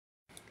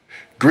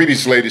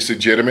Greetings, ladies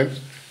and gentlemen.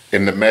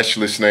 In the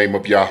matchless name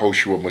of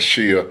Yahushua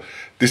Mashiach,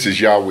 this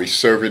is Yahweh's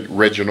servant,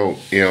 Reginald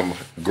M.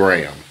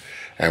 Graham.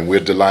 And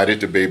we're delighted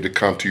to be able to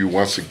come to you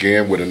once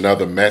again with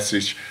another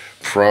message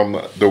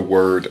from the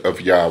Word of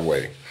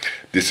Yahweh.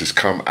 This has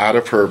come out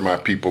of Her, My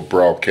People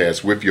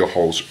broadcast with your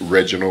host,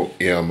 Reginald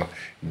M.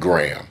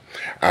 Graham.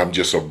 I'm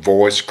just a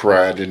voice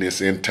crying in this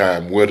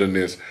end-time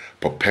wilderness,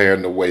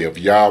 preparing the way of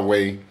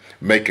Yahweh,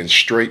 making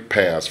straight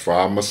paths for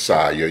our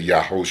Messiah,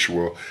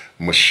 Yahushua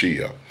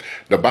Mashiach.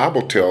 The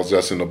Bible tells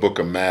us in the book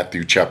of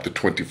Matthew, chapter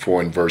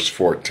 24 and verse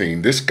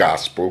 14, this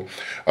gospel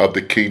of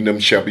the kingdom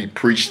shall be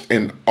preached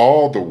in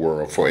all the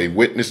world for a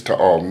witness to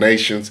all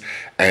nations,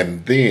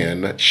 and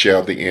then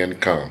shall the end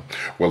come.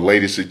 Well,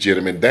 ladies and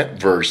gentlemen, that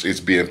verse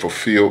is being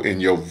fulfilled in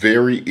your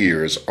very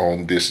ears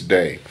on this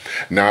day.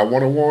 Now, I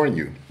want to warn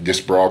you, this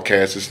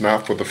broadcast is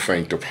not for the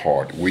faint of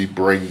heart. We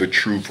bring the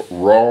truth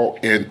raw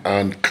and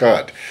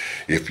uncut.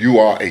 If you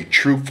are a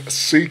truth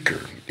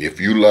seeker, if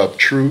you love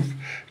truth,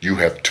 you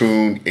have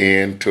tuned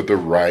in to the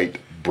right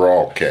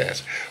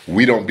broadcast.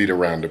 We don't beat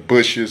around the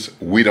bushes.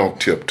 We don't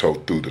tiptoe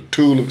through the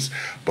tulips,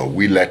 but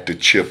we let the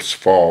chips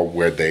fall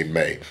where they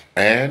may.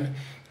 And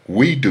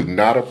we do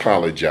not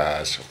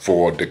apologize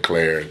for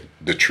declaring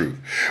the truth.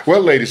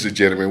 Well, ladies and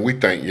gentlemen, we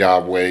thank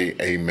Yahweh,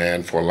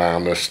 amen, for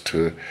allowing us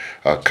to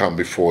come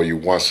before you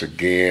once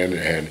again.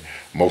 And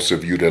most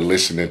of you that are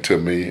listening to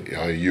me,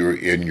 you're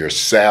in your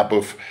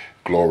Sabbath.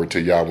 Glory to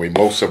Yahweh.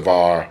 Most of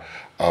our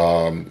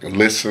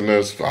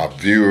listeners, our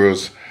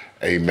viewers,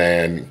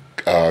 amen,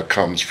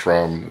 comes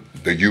from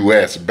the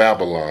U.S.,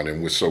 Babylon,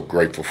 and we're so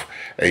grateful,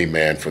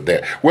 amen, for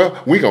that.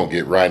 Well, we're going to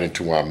get right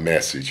into our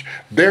message.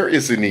 There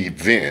is an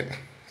event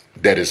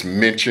that is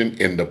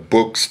mentioned in the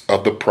books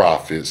of the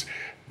prophets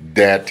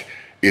that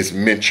is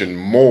mentioned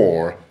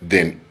more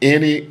than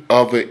any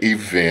other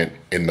event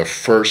in the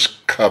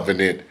first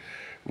covenant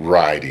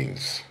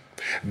writings.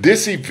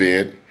 This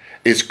event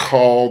is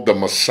called the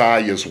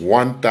Messiah's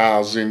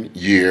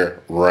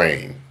 1,000-year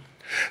reign.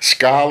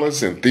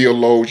 Scholars and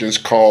theologians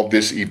call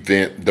this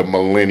event the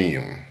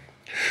millennium.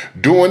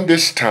 During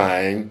this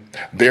time,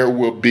 there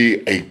will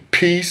be a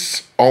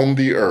peace on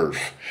the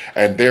earth,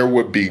 and there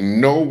will be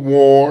no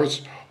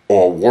wars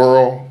or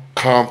world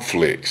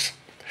conflicts.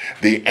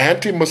 The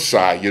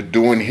anti-Messiah,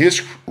 during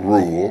his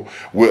rule,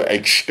 will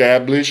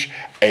establish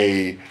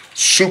a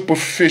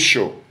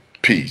superficial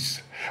peace.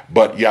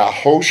 But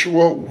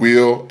Yahushua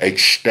will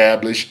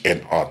establish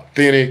an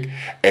authentic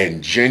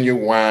and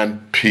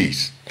genuine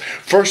peace.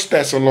 1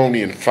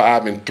 Thessalonians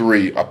 5 and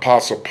 3,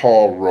 Apostle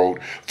Paul wrote,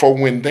 "For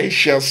when they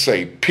shall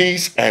say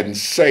peace and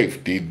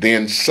safety,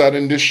 then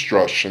sudden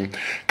destruction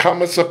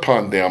cometh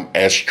upon them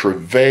as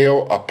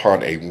travail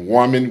upon a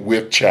woman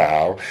with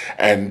child,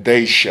 and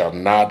they shall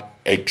not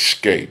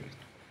escape."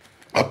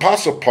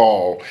 Apostle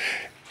Paul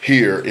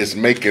here is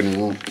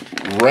making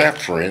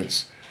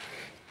reference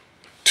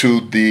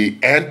to the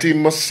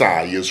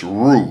anti-Messiah's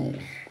rule.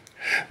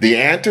 The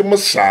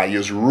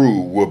anti-Messiah's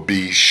rule will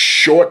be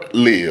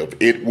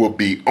short-lived. It will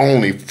be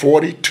only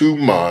 42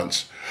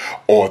 months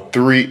or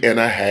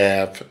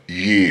 3.5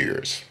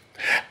 years.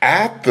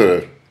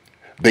 After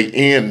the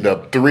end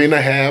of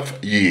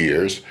 3.5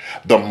 years,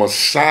 the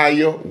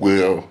Messiah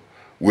will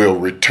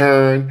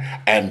return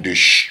and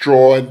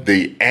destroy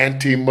the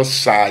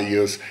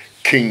anti-Messiah's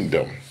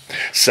kingdom.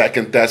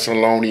 2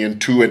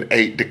 Thessalonians 2 and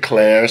 8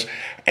 declares,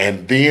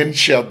 "And then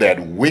shall that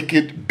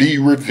wicked be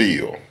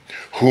revealed,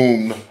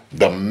 whom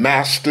the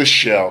master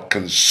shall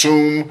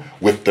consume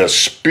with the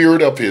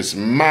spirit of his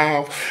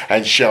mouth,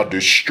 and shall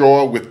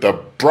destroy with the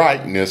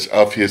brightness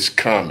of his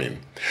coming."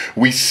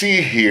 We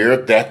see here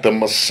that the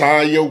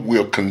Messiah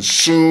will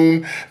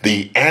consume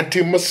the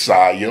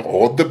anti-Messiah,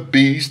 or the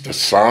beast, the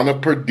son of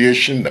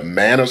perdition, the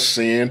man of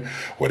sin,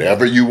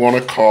 whatever you want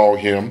to call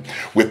him,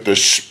 with the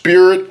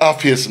spirit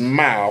of his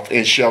mouth,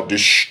 and shall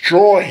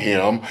destroy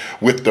him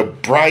with the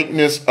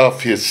brightness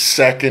of his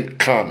second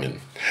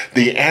coming.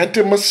 The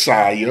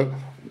anti-Messiah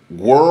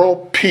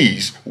world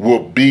peace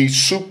will be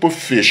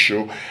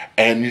superficial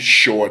and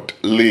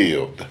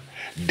short-lived.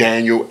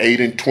 Daniel 8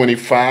 and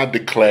 25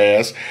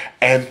 declares,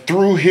 "And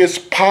through his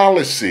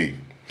policy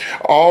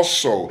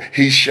also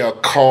he shall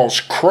cause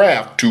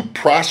craft to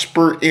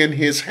prosper in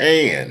his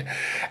hand,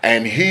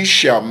 and he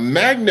shall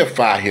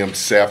magnify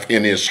himself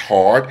in his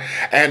heart,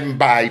 and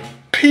by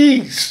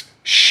peace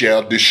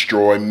shall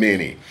destroy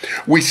many."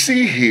 We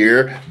see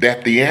here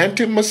that the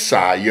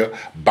anti-Messiah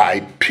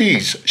by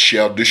peace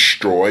shall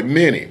destroy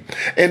many.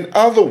 In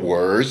other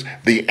words,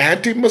 the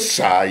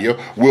anti-Messiah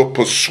will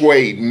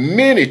persuade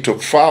many to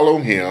follow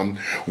him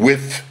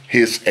with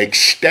his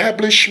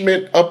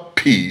establishment of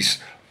peace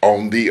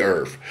on the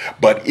earth,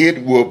 but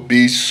it will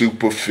be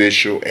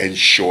superficial and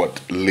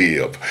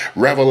short-lived.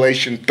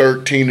 Revelation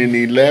 13 and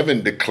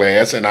 11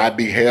 declares, "And I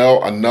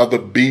beheld another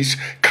beast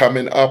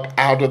coming up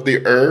out of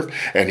the earth,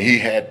 and he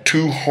had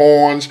 2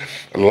 horns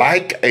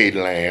like a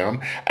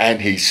lamb, and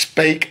he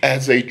spake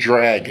as a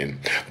dragon."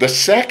 The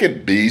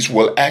second beast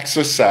will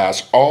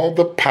exercise all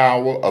the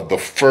power of the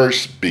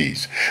first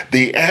beast.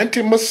 The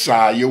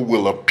anti-Messiah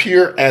will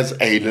appear as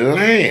a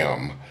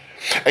lamb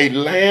A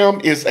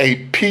lamb is a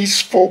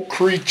peaceful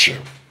creature.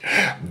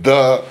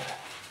 The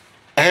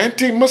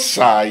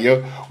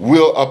anti-Messiah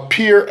will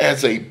appear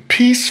as a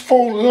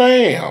peaceful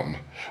lamb,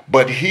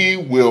 but he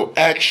will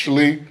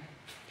actually,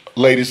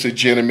 ladies and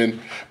gentlemen,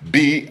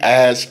 be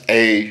as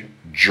a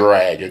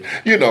dragon.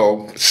 You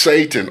know,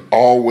 Satan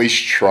always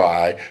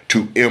tries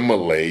to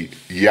emulate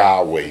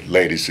Yahweh,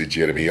 ladies and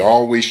gentlemen. He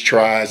always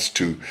tries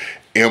to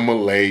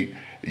emulate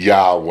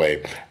Yahweh.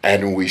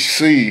 And we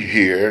see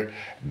here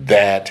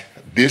that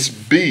this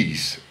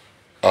beast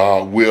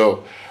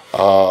will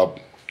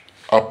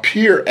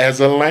appear as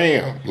a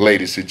lamb,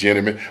 ladies and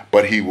gentlemen,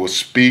 but he will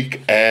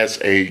speak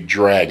as a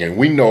dragon.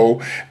 We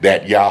know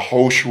that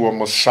Yahushua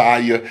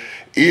Messiah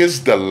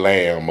is the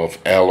Lamb of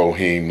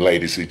Elohim,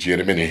 ladies and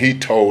gentlemen, and he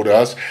told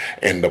us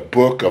in the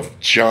book of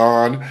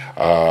John,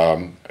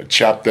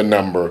 chapter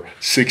number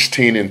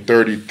 16 and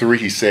 33,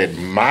 he said,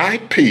 "My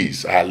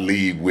peace I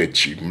leave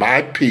with you,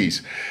 my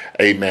peace,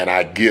 amen,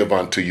 I give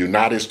unto you,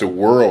 not as the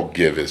world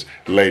giveth,"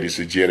 ladies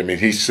and gentlemen.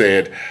 He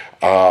said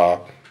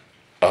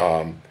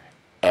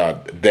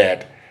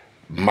that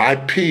my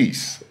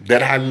peace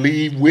that I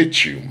leave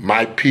with you,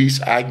 my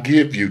peace I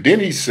give you. Then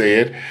he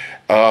said,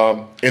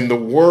 in the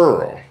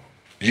world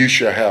you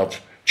shall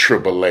have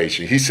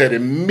tribulation. He said,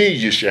 in me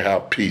you shall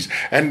have peace,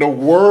 and the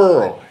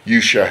world you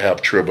shall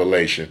have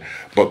tribulation.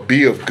 But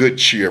be of good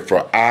cheer,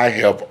 for I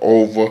have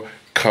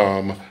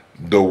overcome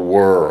the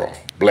world.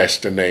 Bless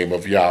the name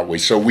of Yahweh.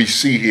 So we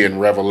see here in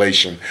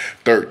Revelation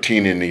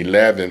 13 and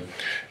 11,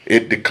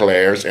 it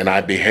declares, "And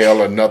I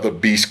beheld another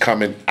beast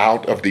coming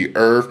out of the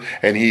earth,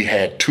 and he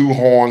had two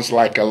horns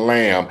like a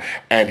lamb,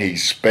 and he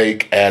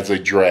spake as a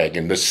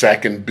dragon." The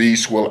second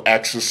beast will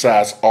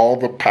exercise all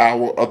the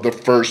power of the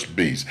first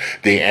beast.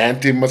 The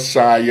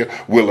anti-Messiah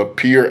will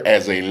appear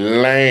as a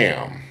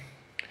lamb.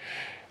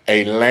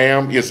 A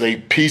lamb is a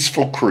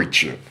peaceful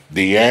creature.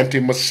 The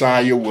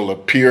anti-Messiah will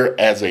appear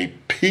as a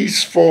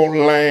peaceful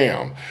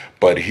lamb,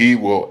 but he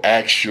will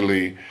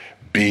actually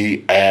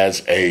be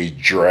as a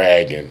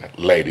dragon,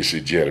 ladies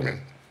and gentlemen.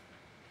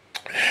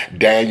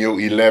 Daniel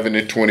 11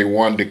 and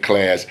 21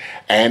 declares,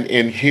 "And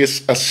in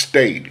his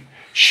estate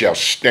shall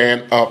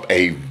stand up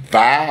a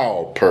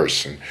vile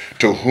person,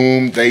 to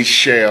whom they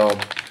shall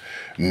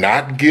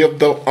not give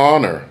the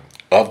honor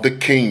of the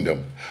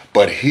kingdom,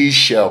 but he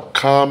shall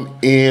come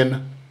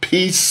in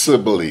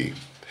peaceably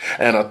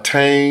and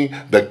attain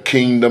the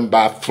kingdom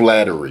by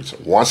flatteries."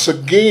 Once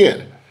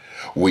again,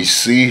 we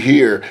see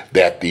here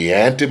that the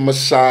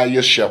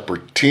anti-Messiah shall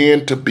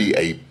pretend to be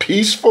a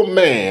peaceful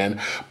man,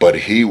 but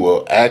he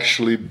will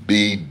actually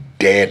be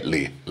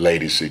deadly,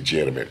 ladies and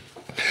gentlemen.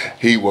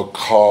 He will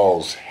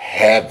cause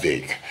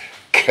havoc,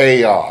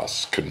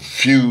 chaos,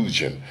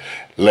 confusion,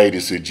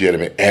 ladies and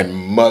gentlemen, and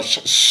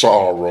much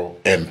sorrow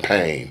and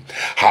pain.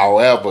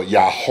 However,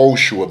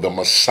 Yahushua, the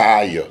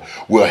Messiah,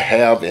 will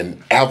have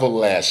an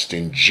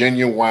everlasting,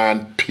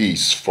 genuine,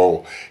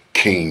 peaceful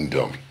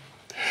kingdom.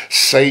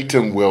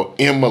 Satan will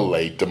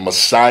emulate the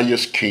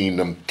Messiah's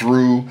kingdom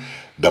through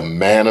the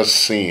man of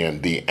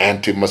sin, the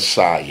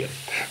anti-Messiah.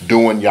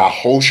 During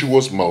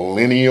Yahushua's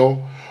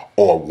millennial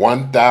or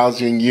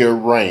 1,000-year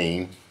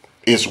reign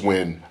is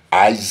when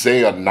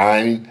Isaiah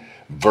 9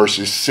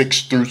 verses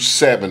 6 through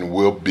 7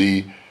 will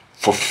be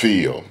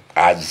fulfilled.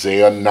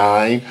 Isaiah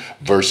 9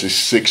 verses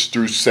 6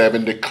 through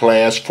 7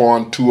 declares, "For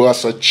unto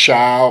us a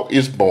child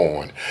is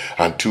born,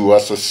 unto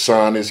us a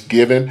son is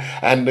given,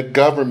 and the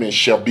government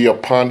shall be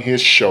upon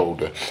his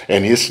shoulder,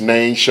 and his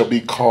name shall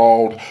be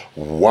called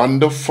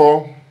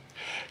Wonderful,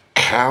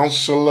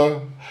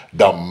 Counselor,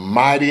 the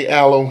Mighty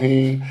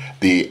Elohim,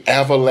 the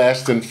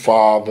Everlasting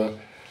Father,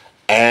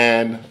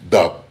 and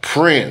the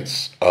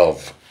Prince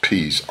of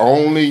Peace."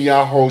 Only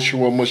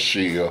Yahushua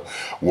Mashiach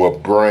will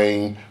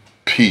bring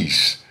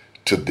peace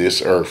to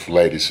this earth,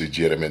 ladies and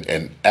gentlemen,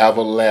 an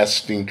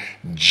everlasting,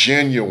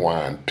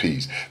 genuine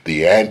peace.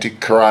 The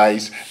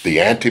Antichrist, the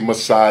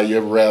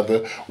anti-Messiah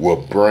rather, will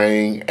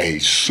bring a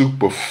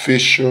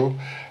superficial,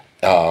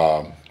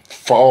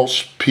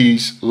 false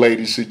peace,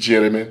 ladies and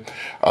gentlemen.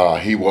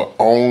 He will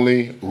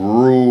only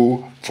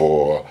rule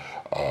for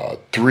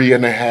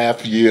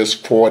 3.5 years,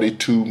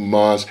 42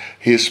 months.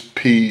 His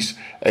peace,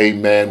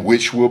 amen,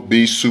 which will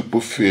be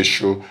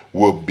superficial,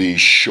 will be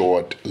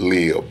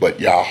short-lived. But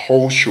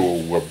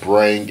Yahushua will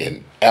bring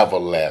an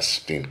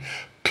everlasting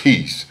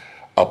peace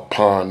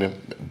upon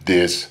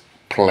this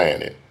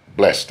planet.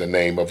 Bless the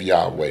name of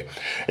Yahweh.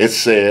 It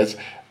says,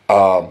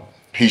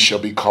 he shall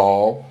be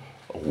called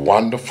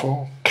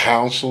Wonderful,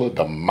 Counselor,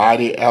 the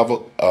Mighty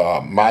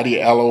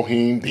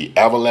Elohim, the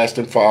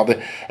Everlasting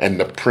Father, and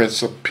the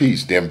Prince of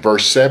Peace. Then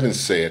verse 7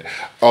 said,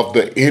 "Of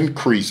the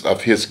increase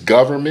of his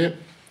government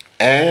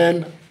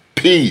and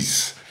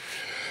peace,"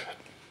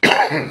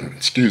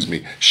 excuse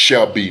me,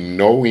 "shall be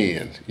no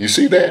end." You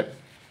see that?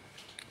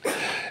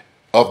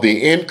 Of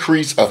the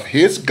increase of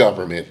his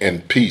government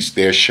and peace,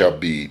 there shall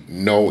be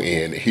no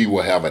end. He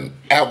will have an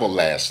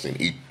everlasting,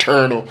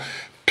 eternal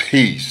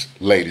peace,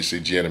 ladies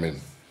and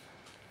gentlemen,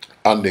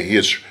 under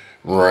his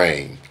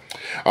reign.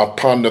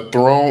 Upon the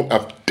throne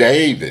of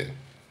David,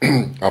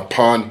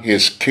 upon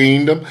his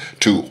kingdom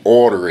to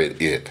order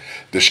it.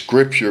 The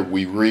scripture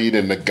we read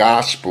in the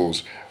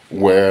Gospels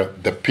where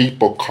the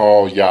people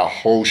call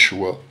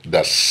Yahushua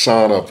the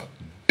son of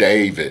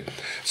David.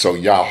 So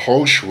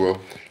Yahushua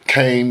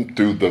came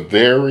through the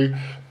very,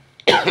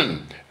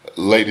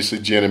 ladies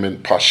and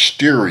gentlemen,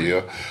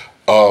 posterior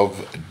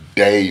of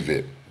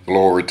David.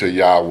 Glory to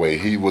Yahweh.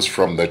 He was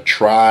from the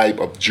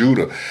tribe of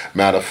Judah.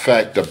 Matter of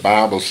fact, the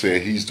Bible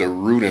said he's the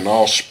root and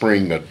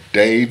offspring of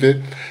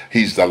David.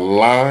 He's the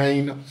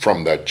line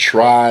from the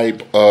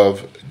tribe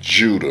of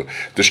Judah.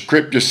 The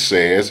scripture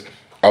says,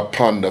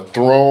 upon the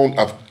throne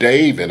of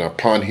David,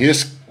 upon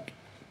his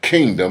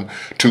kingdom,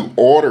 to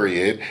order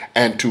it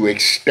and to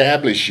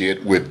establish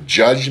it with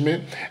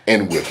judgment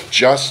and with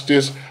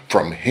justice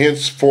from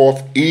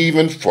henceforth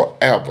even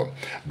forever.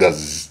 The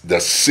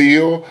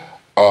zeal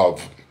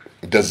of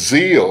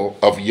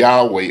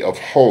Yahweh of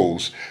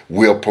hosts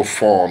will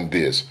perform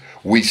this.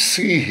 We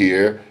see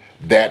here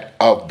that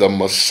of the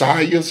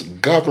Messiah's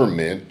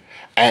government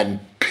and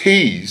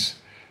peace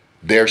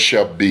there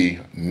shall be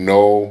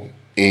no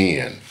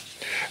end.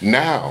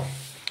 Now,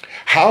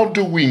 how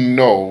do we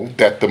know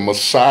that the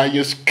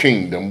Messiah's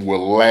kingdom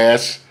will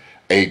last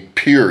a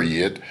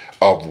period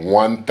of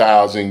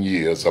 1,000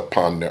 years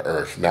upon the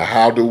earth? Now,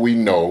 how do we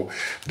know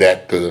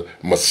that the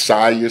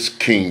Messiah's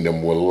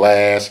kingdom will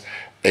last,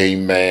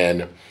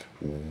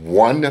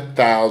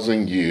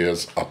 1,000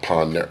 years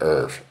upon the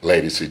earth,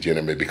 ladies and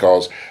gentlemen?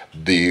 Because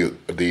the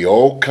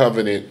Old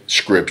Covenant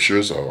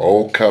scriptures or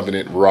Old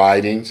Covenant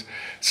writings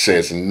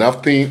says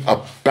nothing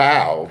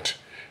about,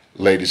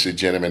 ladies and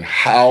gentlemen,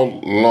 how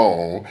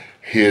long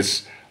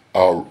his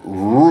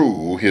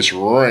rule, his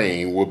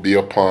reign will be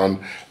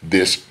upon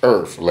this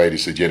earth,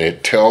 ladies and gentlemen.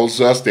 It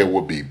tells us there will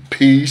be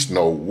peace,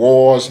 no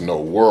wars, no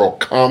world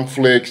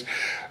conflicts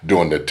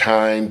during the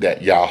time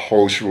that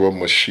Yahushua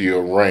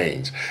Mashiach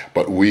reigns.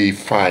 But we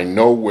find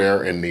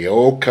nowhere in the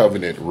Old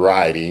Covenant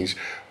writings,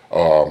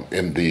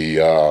 in the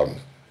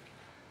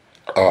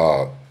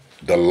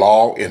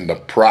law and the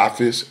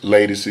prophets,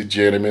 ladies and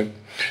gentlemen,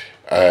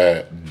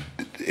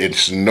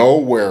 it's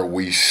nowhere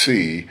we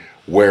see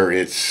where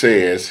it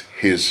says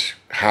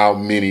how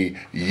many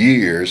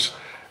years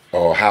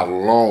or how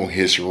long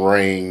his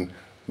reign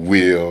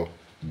will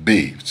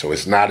be. So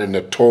it's not in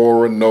the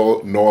Torah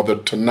nor the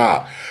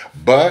Tanakh.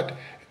 But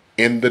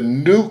in the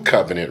New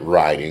Covenant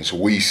writings,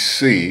 we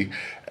see,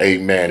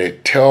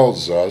 it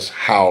tells us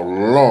how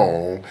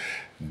long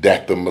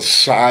that the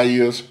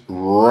Messiah's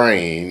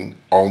reign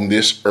on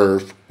this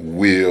earth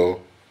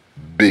will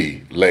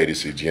be,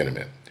 ladies and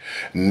gentlemen.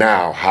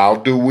 Now, how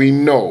do we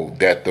know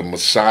that the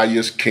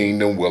Messiah's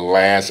kingdom will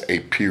last a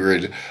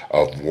period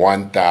of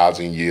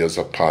 1,000 years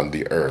upon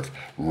the earth?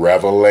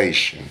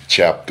 Revelation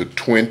chapter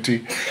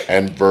 20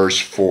 and verse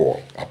 4.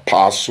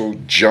 Apostle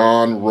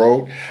John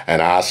wrote,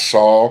 "And I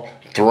saw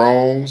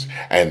thrones,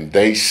 and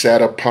they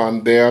sat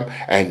upon them,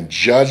 and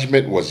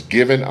judgment was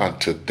given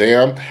unto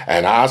them.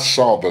 And I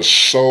saw the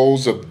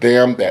souls of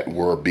them that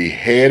were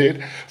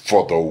beheaded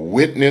for the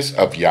witness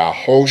of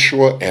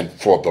Yahushua and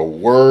for the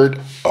word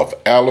of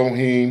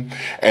Elohim,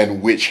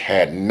 and which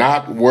had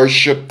not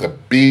worshipped the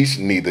beast,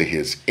 neither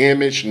his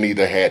image,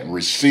 neither had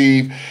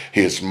received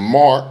his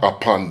mark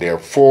upon their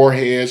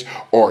foreheads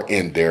or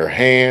in their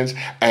hands.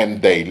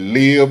 And they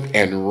lived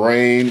and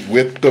reigned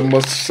with the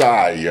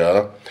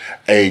Messiah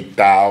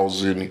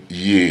 1,000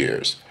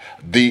 years.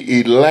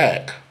 The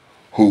elect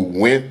who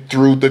went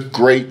through the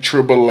great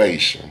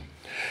tribulation,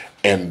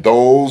 and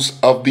those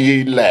of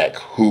the elect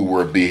who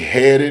were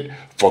beheaded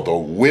for the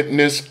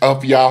witness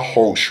of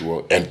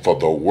Yahushua and for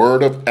the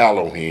word of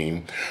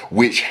Elohim,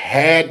 which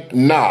had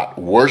not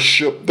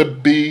worshipped the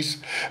beast,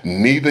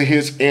 neither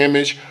his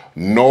image,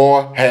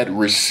 nor had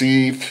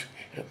received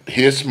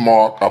his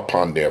mark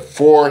upon their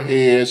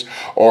foreheads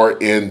or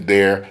in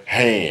their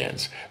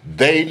hands.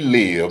 They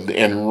lived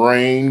and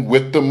reigned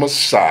with the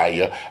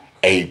Messiah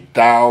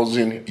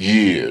 1,000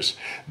 years.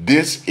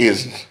 This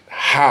is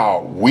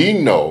how we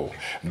know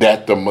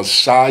that the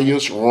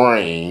Messiah's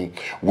reign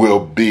will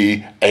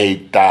be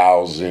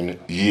 1,000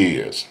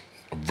 years.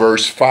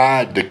 Verse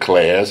 5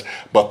 declares,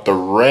 "But the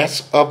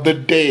rest of the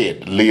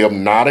dead live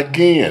not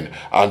again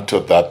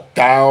until the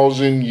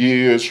 1,000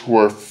 years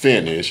were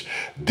finished."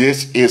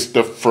 This is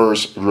the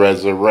first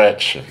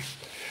resurrection.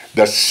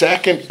 The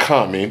second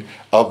coming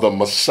of the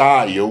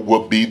Messiah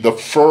will be the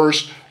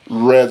first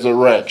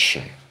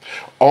resurrection.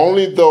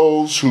 Only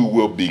those who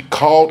will be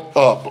caught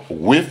up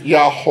with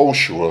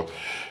Yahushua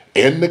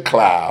in the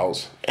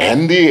clouds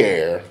and the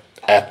air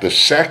at the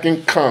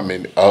second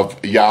coming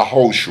of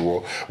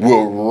Yahushua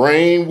will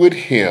reign with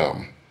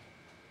him,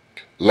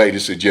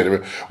 ladies and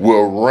gentlemen,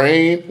 will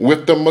reign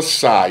with the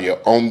Messiah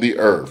on the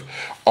earth.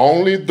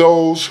 Only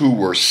those who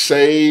were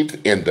saved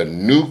in the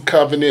new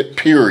covenant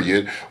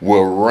period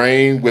will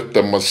reign with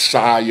the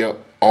Messiah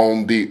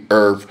on the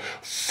earth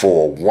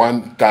for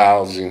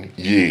 1,000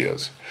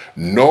 years.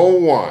 No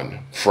one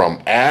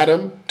from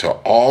Adam to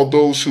all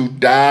those who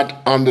died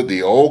under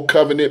the old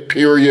covenant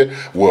period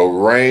will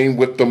reign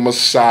with the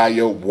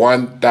Messiah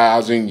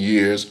 1,000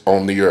 years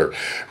on the earth.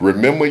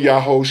 Remember,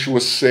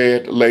 Yahushua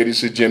said,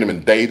 ladies and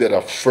gentlemen, they that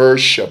are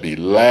first shall be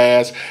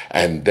last,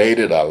 and they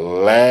that are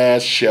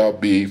last shall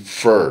be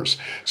first.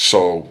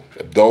 So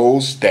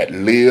those that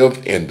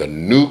live in the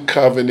new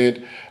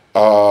covenant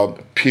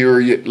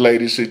period,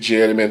 ladies and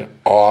gentlemen,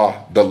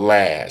 are the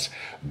last.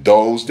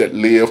 Those that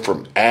live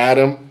from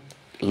Adam,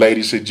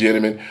 ladies and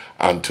gentlemen,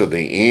 until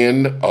the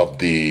end of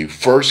the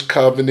first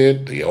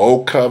covenant, the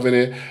old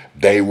covenant,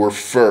 they were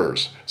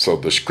first. So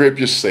the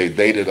scriptures say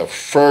they that are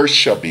first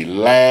shall be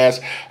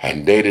last,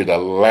 and they that are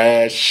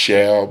last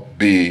shall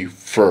be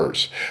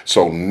first.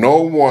 So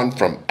no one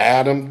from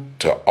Adam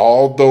to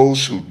all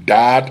those who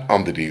died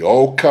under the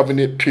old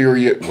covenant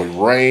period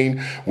will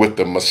reign with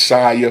the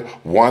Messiah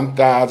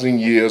 1,000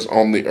 years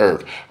on the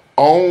earth.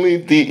 Only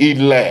the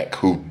elect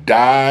who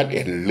died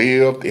and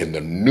lived in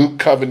the new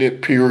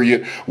covenant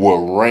period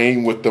will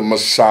reign with the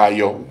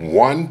Messiah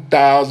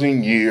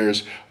 1,000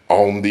 years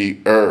on the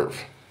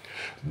earth.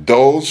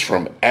 Those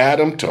from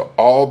Adam to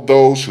all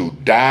those who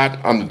died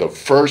under the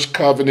first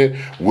covenant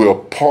will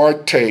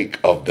partake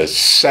of the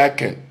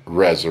second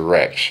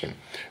resurrection,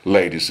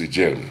 ladies and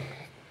gentlemen.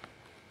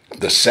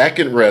 The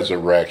second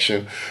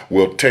resurrection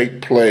will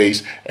take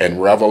place in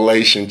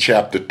Revelation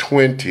chapter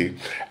 20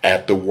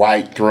 at the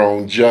white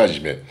throne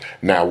judgment.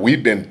 Now,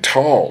 we've been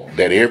taught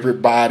that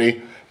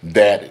everybody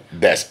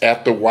that's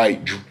at the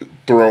white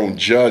throne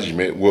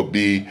judgment will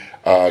be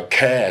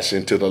cast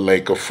into the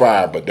lake of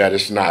fire, but that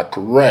is not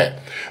correct,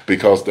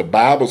 because the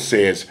Bible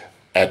says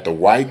at the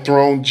white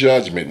throne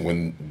judgment,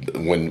 when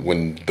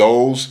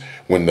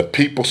the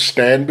people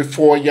stand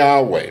before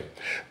Yahweh,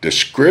 the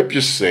scripture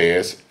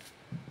says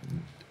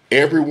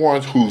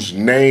everyone whose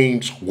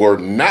names were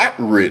not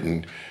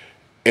written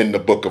in the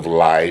book of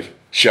life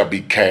shall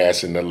be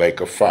cast in the lake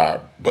of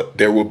fire. But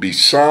there will be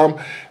some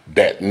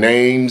that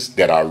names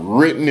that are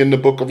written in the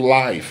book of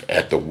life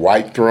at the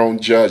white throne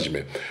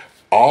judgment.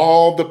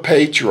 All the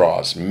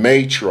patriarchs,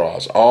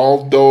 matriarchs,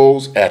 all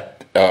those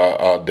that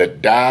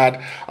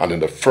died under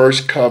the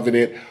first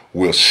covenant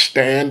will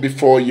stand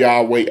before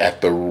Yahweh at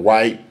the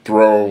white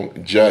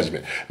throne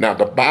judgment. Now,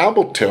 the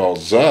Bible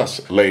tells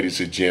us, ladies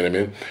and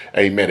gentlemen,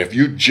 amen, if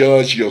you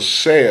judge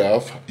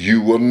yourself,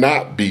 you will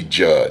not be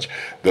judged.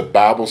 The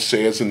Bible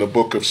says in the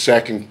book of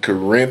 2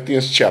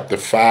 Corinthians chapter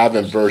 5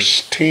 and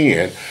verse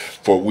 10,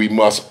 for we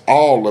must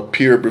all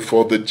appear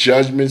before the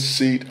judgment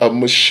seat of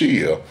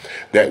Mashiach,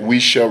 that we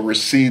shall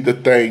receive the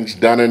things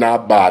done in our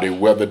body,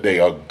 whether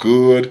they are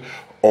good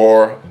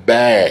or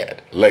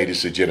bad,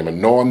 ladies and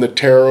gentlemen. Knowing the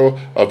terror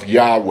of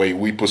Yahweh,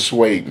 we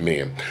persuade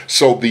men.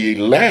 So the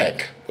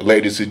elect,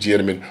 ladies and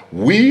gentlemen,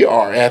 we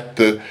are at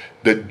the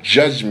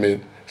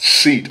judgment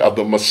seat of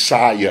the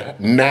Messiah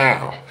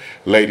now,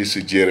 ladies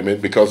and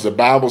gentlemen, because the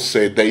Bible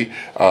said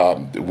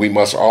we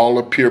must all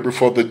appear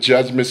before the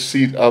judgment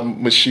seat of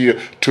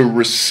Mashiach to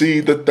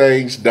receive the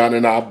things done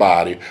in our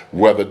body,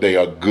 whether they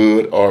are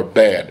good or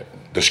bad.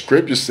 The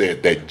scripture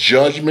said that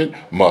judgment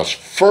must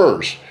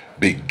first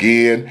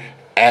begin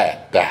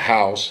at the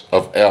house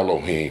of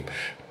Elohim.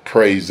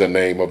 Praise the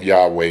name of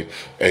Yahweh,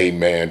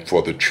 amen,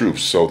 for the truth.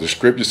 So the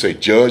scripture say,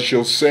 judge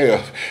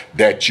yourself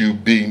that you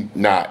be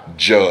not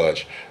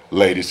judged,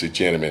 ladies and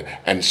gentlemen.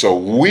 And so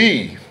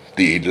we,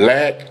 the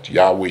elect,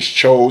 Yahweh's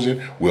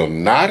chosen, will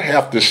not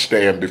have to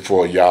stand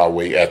before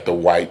Yahweh at the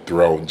white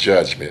throne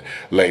judgment,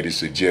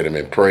 ladies and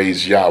gentlemen.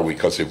 Praise Yahweh,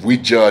 because if we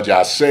judge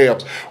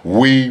ourselves,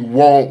 we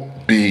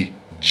won't be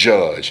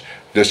judged.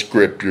 The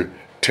scripture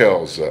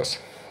tells us.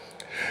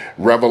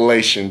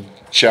 Revelation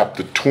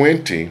chapter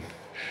 20,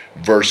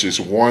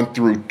 verses 1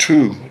 through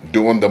 2,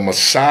 during the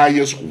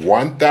Messiah's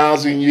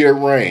 1,000-year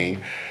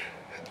reign,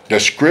 the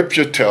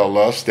scripture tells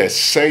us that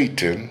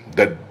Satan,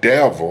 the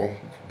devil,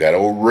 that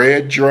old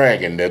red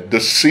dragon, that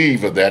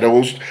deceiver, that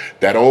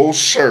old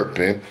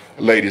serpent,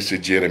 ladies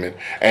and gentlemen,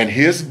 and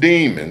his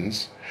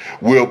demons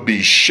will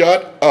be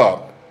shut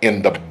up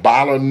in the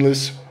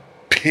bottomless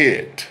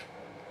pit.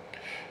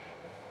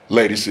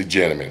 Ladies and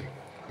gentlemen,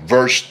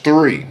 verse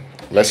 3.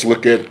 Let's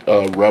look at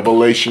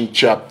Revelation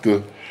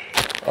chapter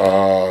 20.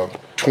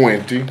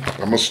 I'm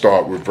going to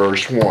start with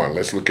verse 1.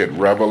 Let's look at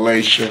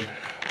Revelation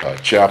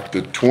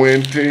chapter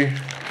 20.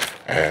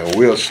 And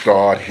we'll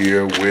start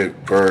here with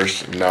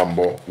verse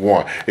number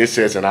 1. It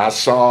says, and I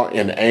saw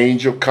an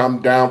angel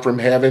come down from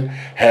heaven,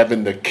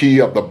 having the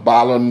key of the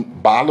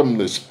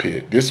bottomless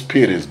pit. This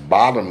pit is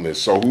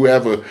bottomless. So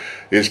whoever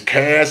is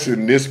cast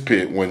in this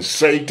pit, when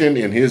Satan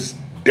and his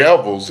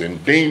devils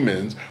and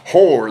demons,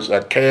 whores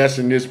are cast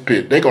in this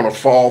pit, they're going to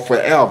fall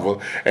forever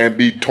and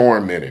be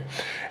tormented.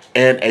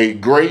 And a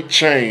great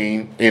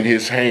chain in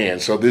his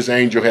hand. So this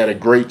angel had a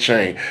great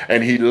chain,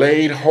 and he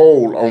laid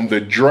hold on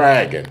the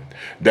dragon,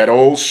 that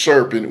old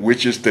serpent,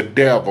 which is the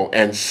devil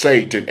and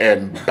Satan,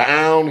 and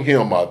bound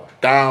him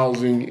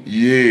 1,000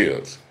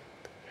 years.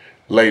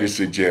 Ladies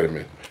and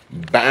gentlemen,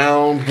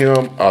 bound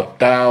him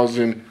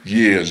 1,000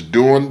 years.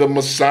 During the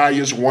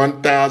Messiah's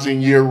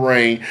 1,000-year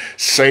reign,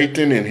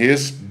 Satan and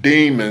his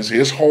demons,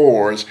 his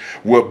whores,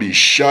 will be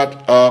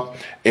shut up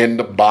in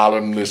the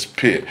bottomless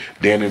pit.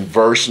 Then in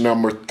verse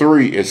number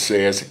 3, it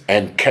says,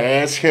 and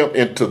cast him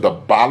into the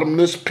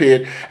bottomless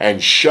pit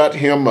and shut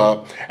him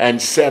up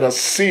and set a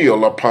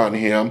seal upon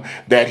him,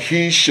 that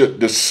he should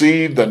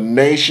deceive the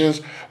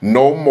nations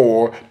no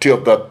more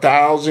till the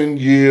 1,000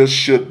 years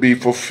should be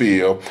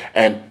fulfilled.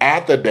 And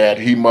after that,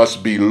 he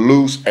must be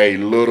loose a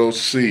little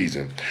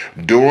season.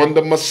 During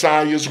the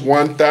Messiah's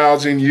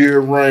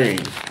 1,000-year reign,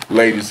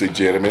 ladies and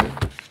gentlemen,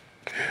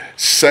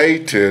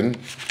 Satan,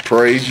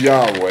 praise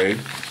Yahweh,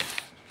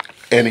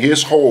 and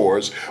his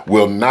whores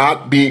will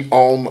not be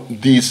on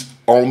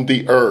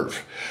the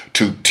earth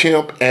to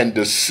tempt and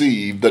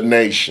deceive the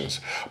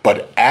nations.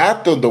 But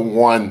after the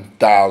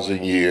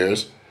 1,000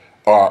 years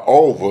are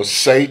over,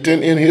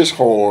 Satan and his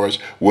whores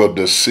will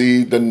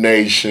deceive the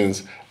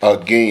nations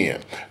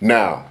again.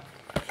 Now,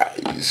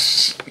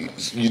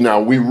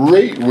 we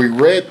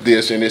read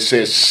this, and it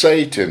says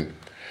Satan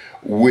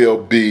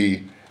will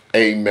be,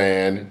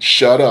 amen,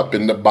 shut up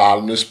in the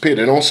bottomless pit.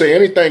 It don't say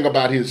anything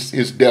about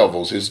his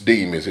devils, his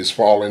demons, his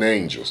fallen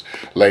angels,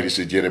 ladies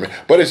and gentlemen.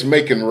 But it's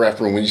making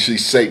reference, when you see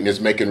Satan, it's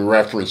making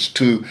reference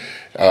to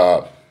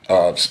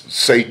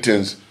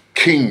Satan's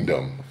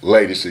kingdom,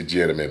 ladies and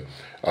gentlemen.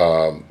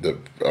 The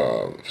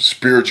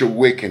spiritual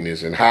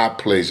wickedness in high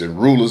places and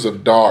rulers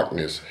of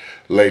darkness,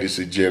 ladies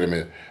and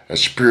gentlemen, and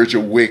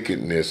spiritual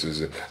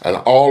wickednesses, and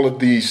all of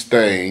these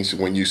things.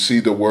 When you see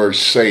the word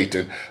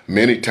Satan,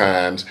 many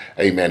times,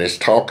 amen, it's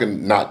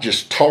not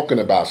just talking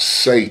about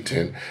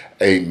Satan,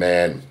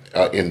 amen,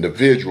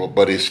 individual,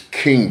 but his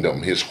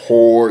kingdom, his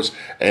whores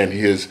and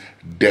his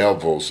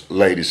devils,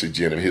 ladies and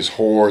gentlemen, his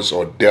whores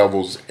or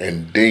devils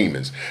and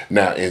demons.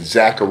 Now in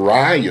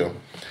Zechariah,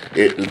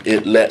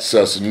 it lets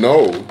us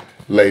know,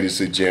 ladies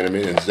and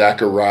gentlemen, in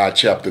Zechariah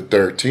chapter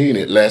 13,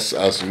 it lets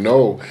us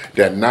know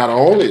that not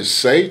only is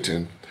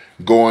Satan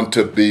going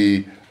to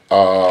be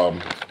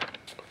bound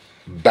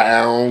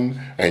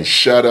and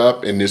shut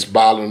up in this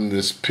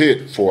bottomless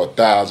pit for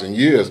 1,000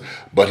 years,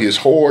 but his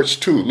whores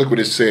too. Look what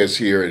it says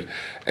here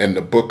in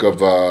the book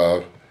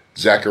of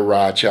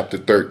Zechariah chapter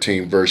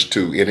 13, verse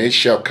 2. And it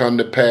shall come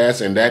to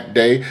pass in that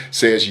day,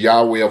 says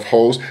Yahweh of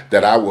hosts,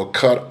 that I will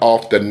cut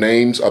off the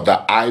names of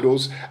the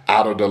idols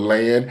out of the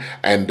land,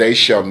 and they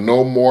shall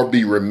no more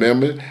be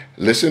remembered.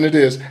 Listen to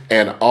this.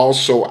 And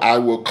also I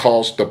will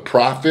cause the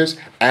prophets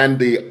and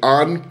the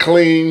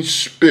unclean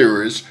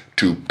spirits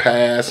to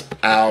pass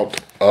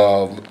out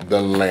of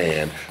the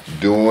land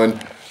during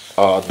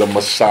the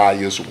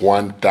Messiah's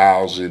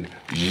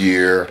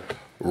 1,000-year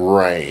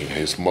reign,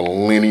 his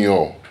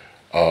millennial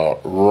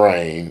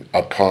reign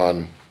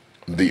upon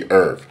the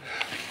earth.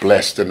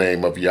 Bless the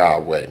name of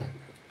Yahweh.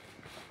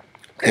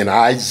 In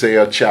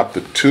Isaiah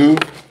chapter 2,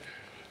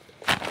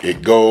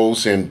 it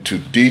goes into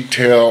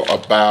detail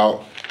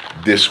about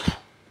this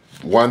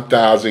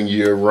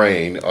 1,000-year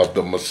reign of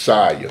the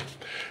Messiah.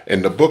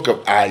 In the book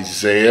of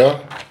Isaiah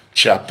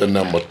chapter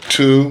number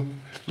 2,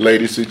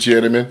 ladies and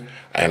gentlemen,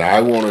 and I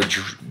want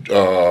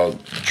to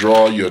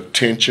draw your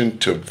attention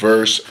to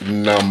verse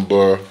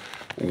number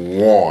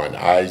 1.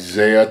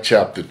 Isaiah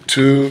chapter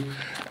 2,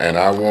 and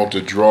I want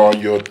to draw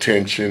your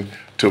attention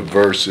to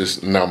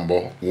verses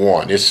number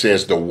 1. It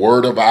says, the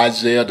word of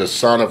Isaiah, the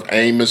son of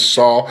Amos,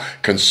 saw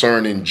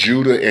concerning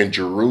Judah and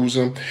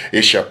Jerusalem.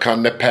 It shall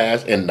come to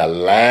pass in the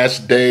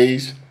last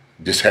days,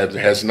 this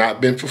has not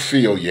been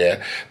fulfilled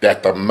yet,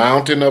 that the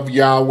mountain of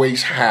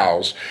Yahweh's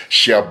house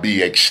shall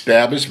be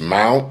established,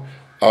 Mount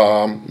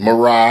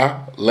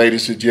Moriah,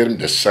 ladies and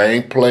gentlemen, the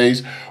same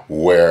place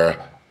where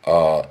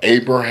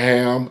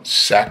Abraham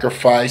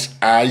sacrificed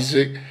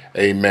Isaac,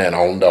 amen,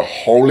 on the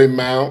holy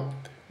mount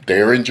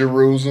there in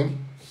Jerusalem.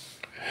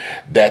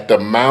 That the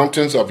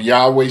mountains of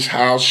Yahweh's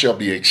house shall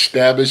be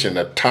established in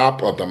the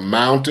top of the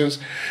mountains,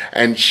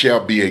 and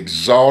shall be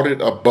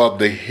exalted above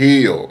the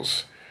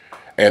hills,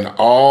 and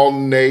all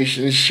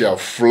nations shall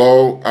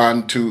flow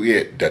unto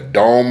it. The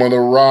dome of the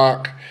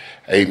rock,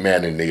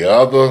 amen, and the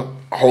other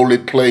holy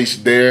place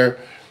there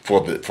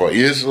for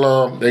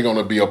Islam, they're going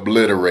to be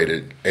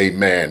obliterated,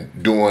 amen,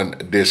 during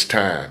this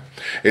time.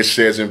 It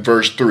says in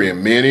verse 3,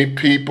 and many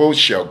people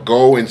shall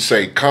go and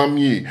say, come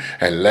ye,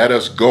 and let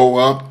us go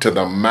up to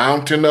the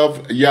mountain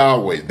of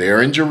Yahweh,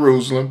 there in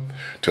Jerusalem,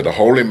 to the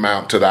holy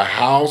mount, to the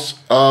house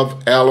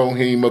of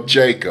Elohim of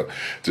Jacob.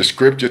 The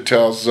scripture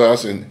tells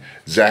us in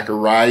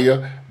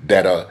Zechariah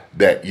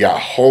that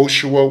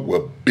Yahushua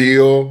will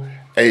build,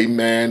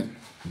 amen,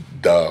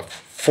 the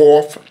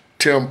fourth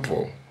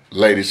temple,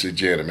 ladies and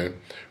gentlemen.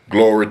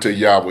 Glory to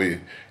Yahweh,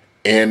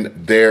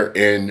 there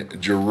in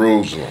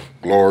Jerusalem.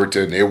 Glory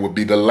to, and it will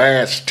be the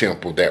last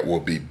temple that will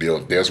be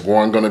built. There's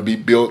one going to be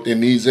built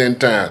in these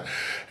end times,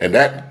 and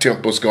that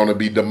temple is going to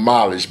be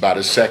demolished by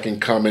the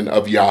second coming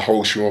of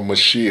Yahushua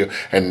Mashiach.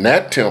 And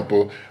that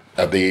temple,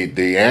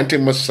 the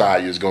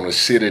anti-Messiah is going to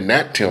sit in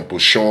that temple,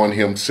 showing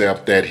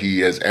himself that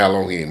he is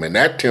Elohim. And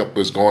that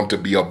temple is going to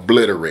be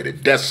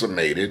obliterated,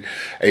 decimated,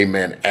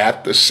 amen,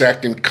 at the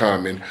second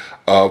coming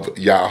of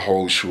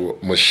Yahushua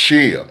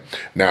Mashiach.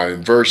 Now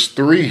in verse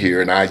 3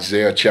 here in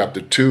Isaiah chapter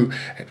 2,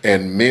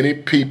 and many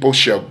people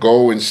shall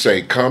go and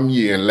say, come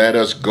ye and let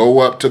us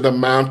go up to the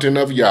mountain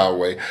of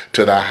Yahweh,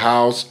 to the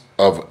house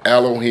of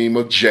Elohim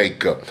of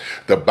Jacob.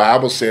 The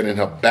Bible said in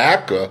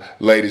Habakkuk,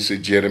 ladies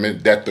and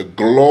gentlemen, that the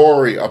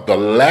glory of the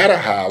latter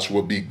house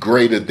will be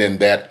greater than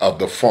that of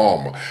the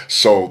former.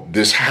 So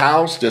this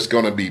house that's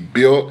going to be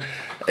built,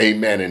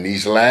 amen, in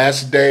these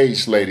last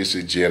days, ladies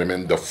and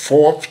gentlemen, the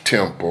fourth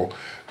temple,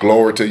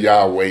 glory to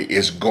Yahweh,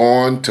 is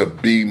going to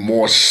be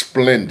more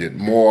splendid,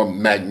 more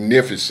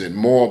magnificent,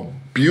 more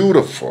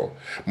beautiful,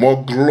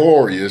 more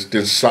glorious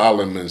than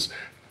Solomon's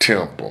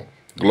temple.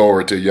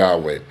 Glory to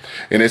Yahweh.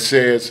 And it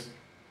says,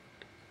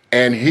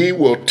 and he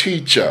will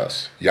teach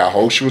us.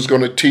 Yahushua is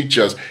going to teach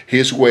us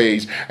his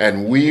ways,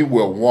 and we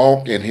will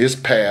walk in his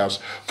paths.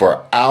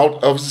 For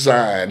out of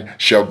Zion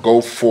shall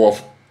go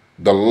forth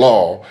the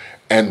law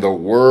and the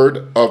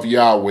word of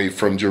Yahweh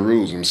from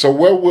Jerusalem. So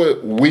where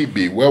would we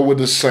be? Where would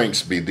the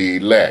saints be, the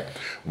elect?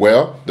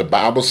 Well, the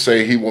Bible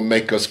says he will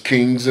make us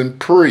kings and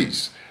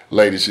priests,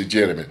 ladies and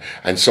gentlemen.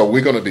 And so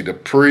we're going to be the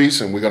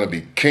priests, and we're going to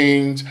be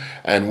kings,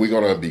 and we're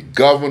going to be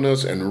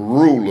governors and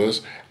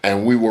rulers,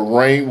 and we will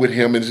reign with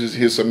him in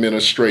his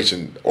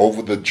administration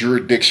over the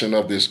jurisdiction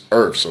of this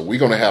earth. So we're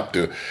going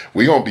to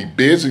be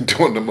busy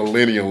during the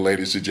millennium,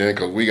 ladies and gentlemen,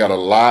 because we got a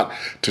lot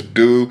to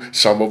do.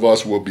 Some of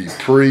us will be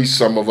priests.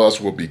 Some of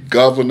us will be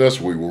governors.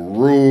 We will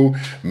rule,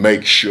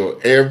 make sure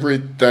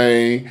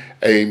everything,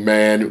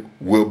 amen,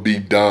 will be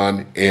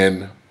done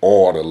in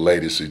order,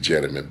 ladies and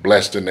gentlemen.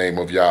 Bless the name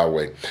of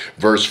Yahweh.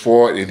 Verse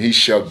 4, and he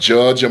shall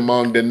judge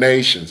among the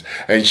nations,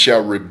 and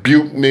shall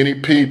rebuke many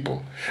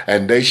people,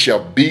 and they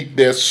shall beat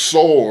their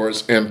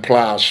swords and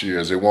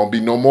plowshares. There won't be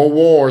no more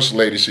wars,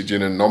 ladies and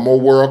gentlemen, no more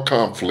world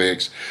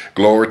conflicts.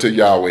 Glory to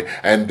Yahweh.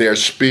 And their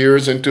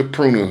spears into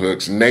pruning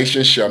hooks.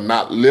 Nation shall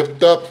not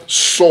lift up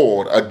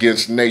sword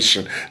against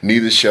nation,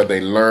 neither shall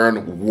they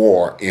learn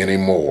war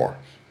anymore.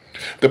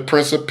 The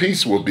Prince of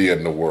Peace will be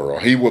in the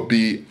world. He will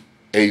be,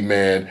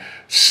 amen,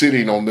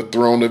 sitting on the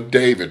throne of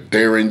David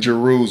there in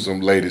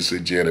Jerusalem, ladies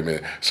and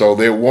gentlemen. So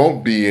there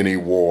won't be any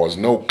wars,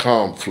 no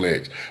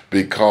conflicts,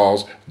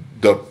 because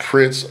the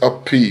Prince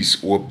of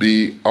Peace will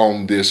be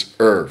on this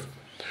earth.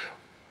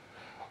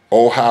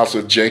 O house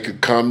of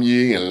Jacob, come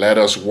ye, and let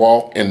us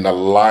walk in the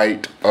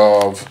light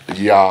of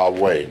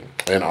Yahweh.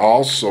 And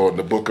also in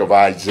the book of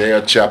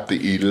Isaiah chapter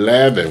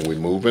 11, we're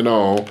moving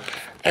on,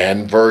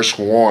 and verse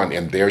 1,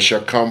 and there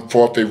shall come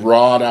forth a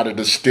rod out of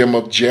the stem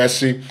of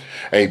Jesse,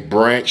 a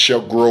branch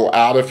shall grow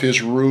out of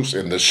his roots,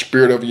 and the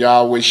Spirit of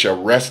Yahweh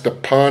shall rest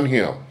upon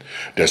him.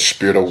 The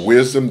Spirit of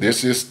wisdom,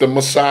 this is the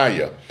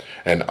Messiah,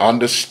 and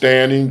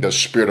understanding, the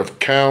Spirit of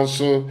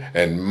counsel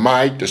and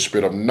might, the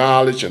Spirit of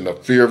knowledge and the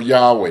fear of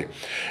Yahweh,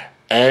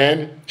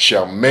 and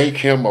shall make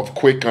him of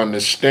quick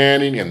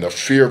understanding in the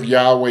fear of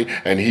Yahweh,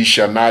 and he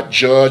shall not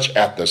judge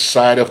at the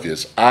sight of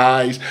his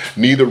eyes,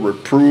 neither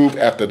reprove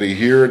after the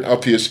hearing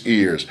of his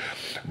ears.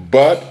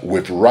 But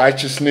with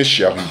righteousness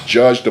shall he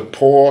judge the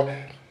poor,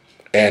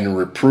 and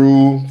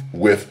reprove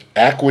with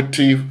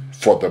equity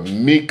for the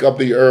meek of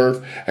the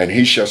earth, and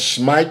he shall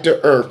smite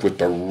the earth with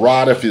the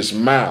rod of his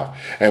mouth,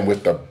 and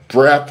with the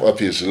breath of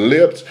his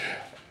lips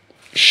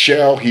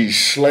shall he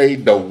slay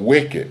the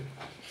wicked.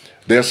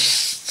 There's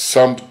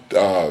some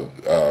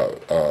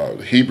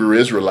Hebrew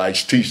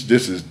Israelites teach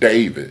this is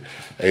David.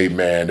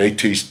 Amen. They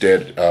teach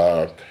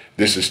that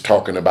this is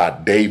talking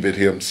about David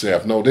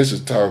himself. No, this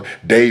is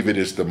David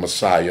is the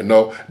Messiah.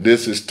 No,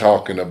 this is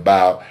talking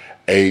about,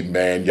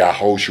 amen,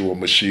 Yahushua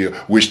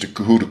Mashiach,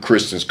 who the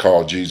Christians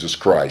call Jesus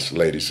Christ,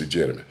 ladies and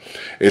gentlemen.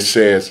 It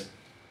says,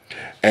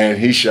 and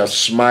he shall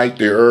smite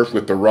the earth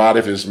with the rod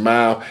of his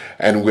mouth,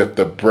 and with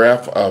the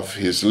breath of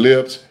his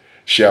lips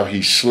shall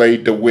he slay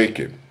the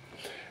wicked.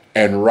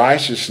 And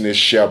righteousness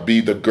shall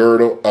be the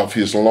girdle of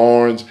his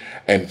loins,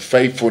 and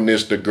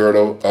faithfulness the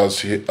girdle of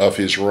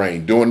his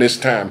reign. During this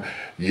time,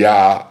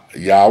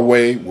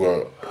 Yahweh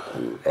will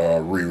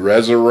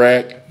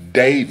resurrect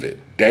David.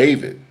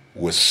 David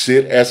will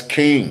sit as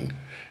king,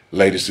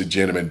 ladies and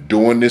gentlemen,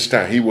 during this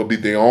time. He will be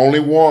the only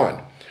one,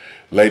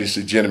 ladies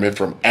and gentlemen,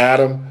 from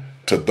Adam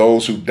to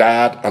those who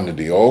died under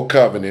the old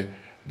covenant,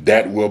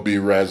 that will be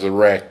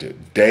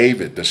resurrected.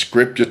 David, the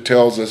scripture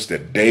tells us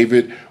that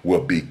David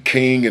will be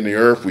king in the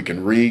earth. We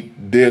can read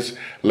this,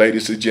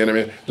 ladies and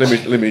gentlemen.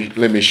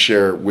 Let me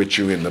share it with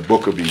you in the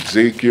book of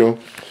Ezekiel,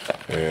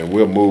 and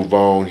we'll move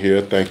on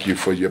here. Thank you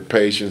for your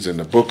patience. In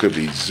the book of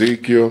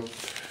Ezekiel,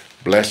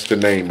 bless the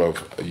name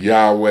of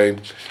Yahweh.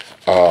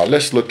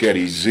 Let's look at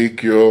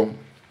Ezekiel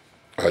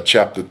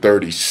chapter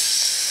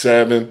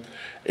 37.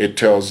 It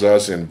tells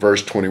us in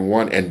verse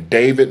 21, and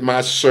David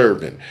my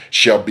servant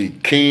shall be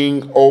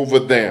king over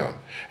them,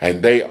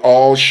 and they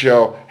all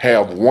shall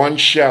have one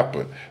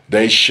shepherd.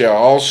 They shall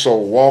also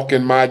walk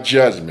in my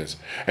judgments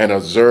and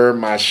observe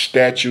my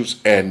statutes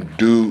and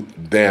do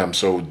them.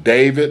 So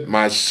David,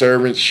 my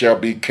servant, shall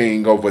be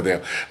king over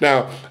them.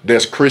 Now,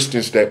 there's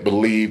Christians that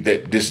believe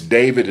that this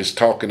David is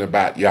talking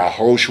about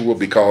Yahushua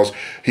because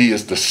he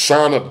is the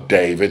son of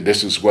David.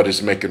 This is what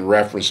it's making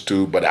reference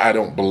to, but I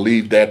don't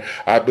believe that.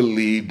 I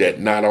believe that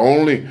not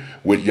only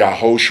would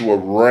Yahushua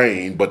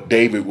reign, but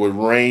David would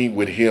reign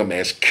with him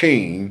as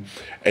king,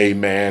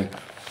 amen,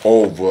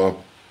 over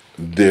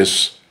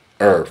this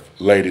earth,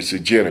 ladies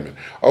and gentlemen.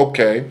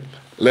 Okay,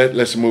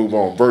 let's move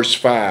on. Verse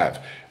 5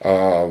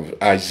 of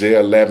Isaiah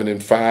 11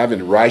 and 5,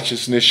 and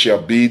righteousness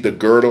shall be the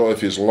girdle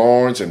of his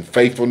loins, and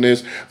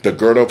faithfulness the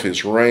girdle of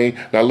his reign.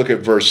 Now look at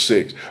verse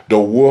 6.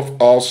 The wolf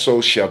also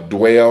shall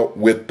dwell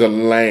with the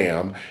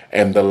lamb,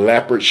 and the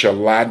leopard shall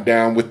lie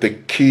down with the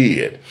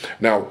kid.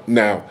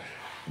 Now,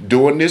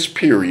 during this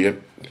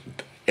period,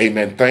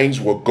 amen,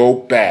 things will go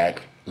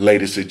back,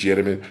 ladies and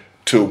gentlemen,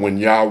 to when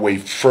Yahweh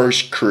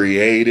first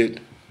created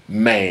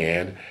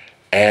man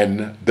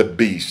and the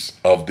beasts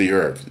of the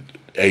earth.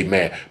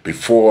 Amen.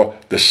 Before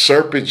the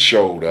serpent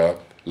showed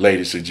up,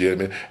 ladies and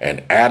gentlemen,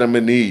 and Adam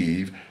and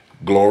Eve,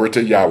 glory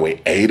to Yahweh,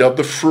 ate of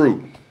the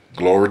fruit,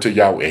 glory to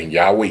Yahweh, and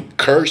Yahweh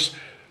cursed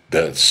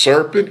the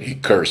serpent, he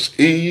cursed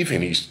Eve,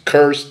 and he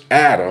cursed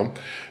Adam.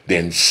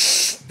 Then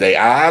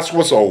their eyes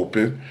was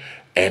open,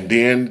 and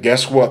then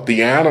guess what?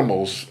 The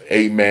animals,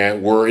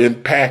 amen, were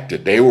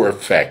impacted. They were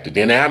affected.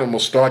 Then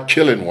animals start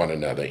killing one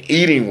another,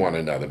 eating one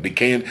another,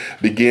 begin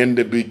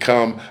to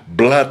become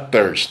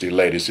bloodthirsty,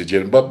 ladies and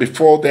gentlemen. But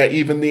before that,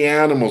 even the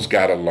animals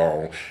got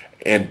along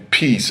in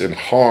peace and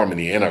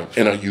harmony in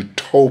a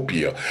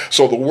utopia.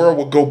 So the world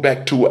will go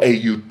back to a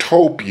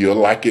utopia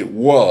like it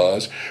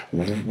was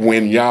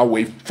when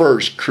Yahweh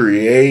first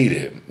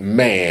created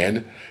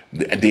man,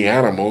 the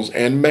animals,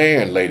 and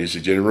man, ladies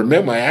and gentlemen.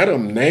 Remember,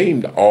 Adam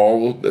named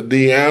all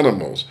the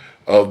animals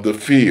of the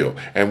field.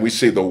 And we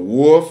see the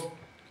wolf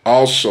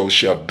also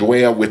shall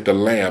dwell with the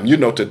lamb. You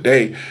know,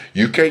 today,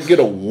 you can't get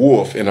a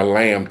wolf and a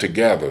lamb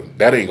together.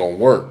 That ain't going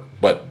to work.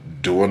 But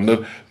during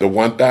the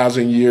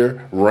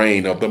 1,000-year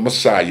reign of the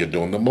Messiah,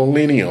 during the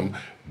millennium,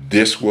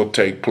 this will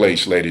take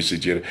place, ladies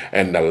and gentlemen.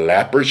 And the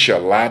leopard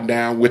shall lie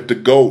down with the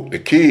goat, the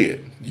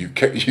kid.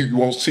 You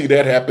won't see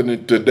that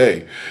happening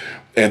today.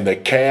 And the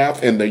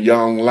calf and the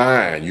young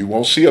lion. You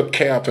won't see a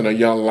calf and a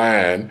young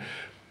lion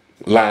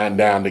lying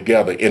down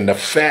together. And the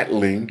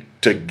fatling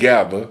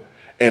together,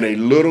 and a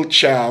little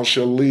child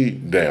shall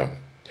lead them.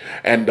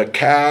 And the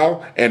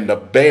cow and the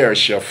bear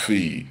shall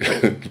feed.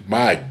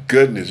 My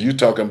goodness, you're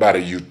talking about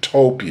a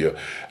utopia.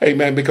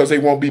 Amen, because they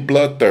won't be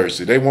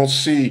bloodthirsty. They won't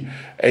see,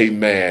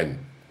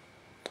 amen,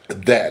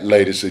 that,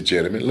 ladies and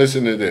gentlemen.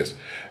 Listen to this.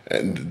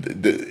 And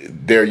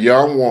their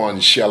young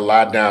ones shall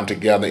lie down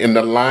together, and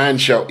the lion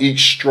shall eat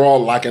straw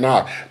like an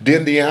ox.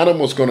 Then the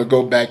animal's going to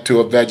go back to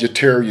a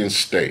vegetarian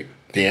state.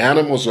 The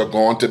animals are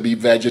going to be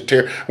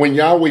vegetarian. When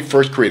Yahweh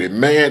first created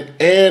man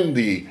and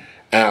the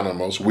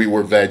animals, we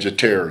were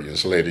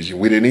vegetarians, ladies.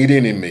 We didn't eat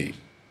any meat.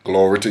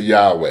 Glory to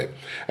Yahweh.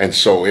 And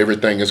so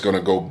everything is going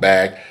to go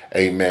back,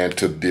 amen,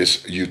 to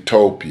this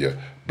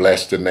utopia.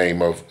 Bless the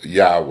name of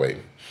Yahweh.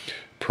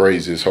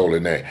 Praise his holy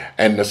name.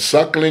 And the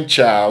suckling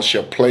child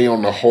shall play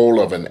on the hole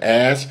of an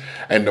ass,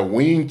 and the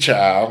weaned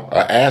child,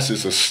 an ass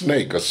is a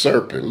snake, a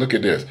serpent. Look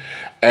at this.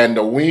 And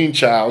the weaned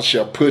child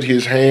shall put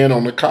his hand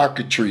on the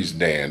cockatrice's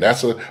den.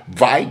 That's a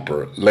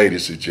viper,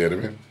 ladies and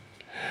gentlemen.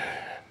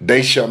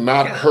 They shall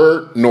not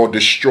hurt nor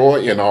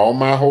destroy in all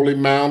my holy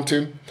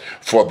mountain,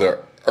 for the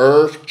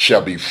earth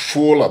shall be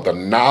full of the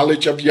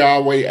knowledge of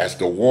Yahweh as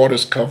the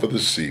waters cover the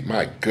sea.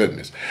 My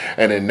goodness.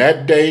 And in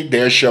that day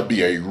there shall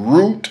be a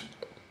root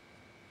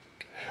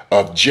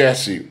of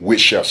Jesse,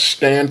 which shall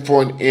stand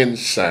for an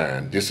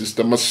ensign. This is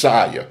the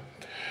Messiah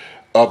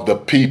of the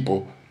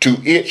people. To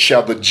it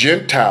shall the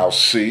Gentiles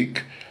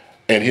seek,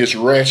 and his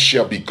rest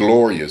shall be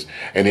glorious.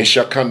 And it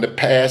shall come to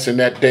pass in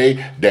that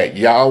day that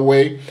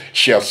Yahweh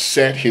shall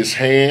set his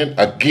hand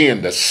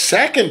again the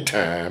second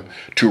time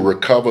to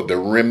recover the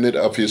remnant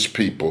of his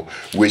people,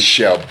 which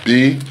shall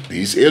be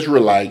these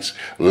Israelites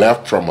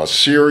left from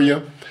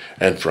Assyria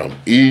and from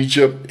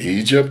Egypt,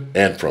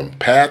 and from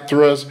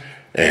Pathros,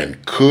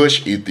 and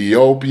Cush,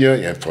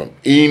 Ethiopia, and from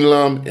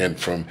Elam, and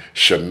from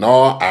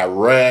Shinar,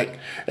 Iraq,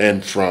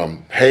 and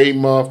from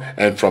Hamath,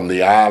 and from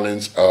the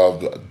islands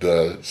of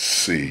the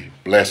sea.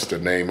 Bless the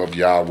name of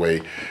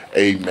Yahweh.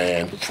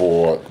 Amen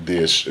for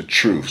this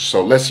truth.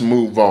 So let's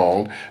move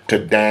on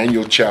to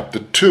Daniel chapter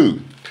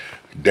 2.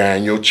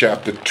 Daniel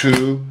chapter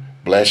 2,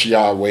 bless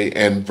Yahweh,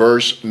 and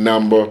verse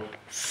number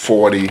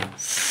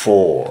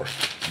 44.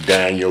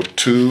 Daniel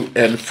 2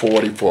 and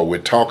 44. We're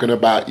talking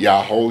about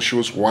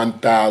Yahushua's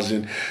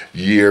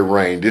 1,000-year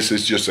reign. This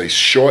is just a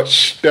short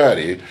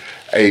study,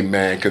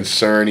 amen,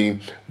 concerning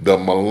the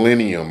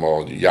millennium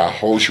or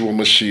Yahushua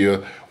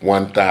Mashiach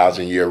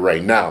 1,000-year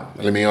reign. Now,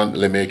 let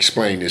me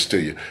explain this to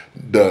you.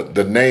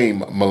 The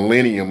name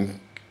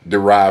millennium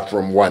derived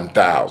from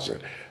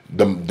 1,000.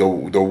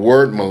 The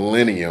word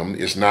millennium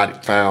is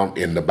not found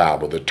in the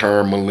Bible. The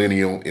term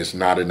millennium is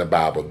not in the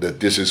Bible.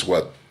 This is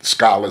what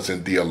scholars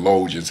and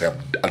theologians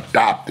have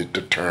adopted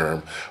the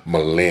term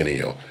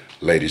millennial,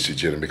 ladies and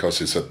gentlemen, because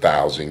it's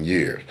 1,000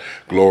 years.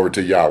 Glory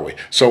to Yahweh.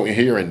 So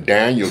here in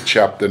Daniel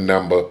chapter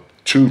number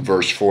 2,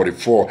 verse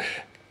 44,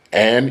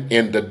 and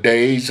in the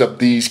days of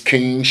these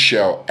kings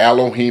shall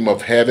Elohim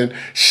of heaven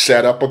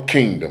set up a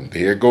kingdom.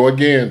 Here go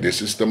again. This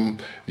is the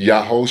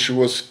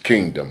Yahoshua's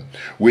kingdom,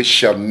 which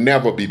shall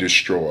never be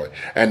destroyed.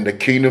 And the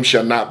kingdom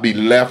shall not be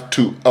left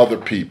to other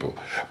people,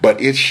 but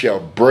it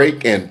shall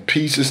break in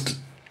pieces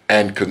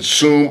and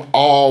consume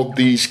all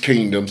these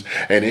kingdoms,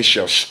 and it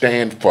shall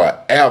stand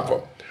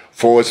forever.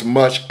 For as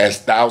much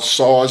as thou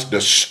sawest the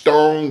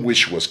stone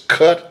which was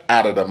cut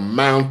out of the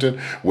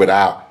mountain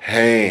without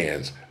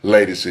hands.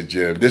 Ladies and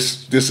gentlemen,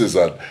 this is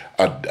a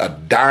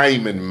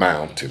diamond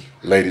mountain,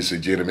 ladies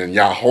and gentlemen.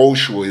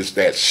 Yahushua is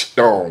that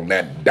stone,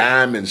 that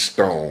diamond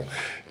stone.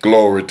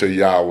 Glory to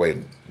Yahweh,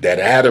 that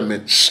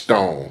adamant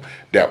stone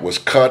that was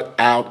cut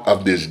out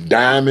of this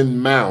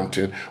diamond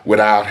mountain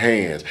without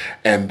hands.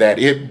 And that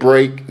it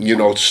break,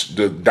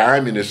 the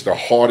diamond is the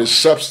hardest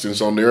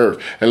substance on the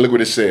earth. And look what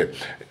it said.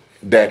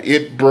 That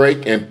it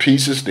break in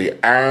pieces the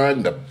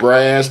iron, the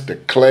brass, the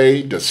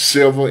clay, the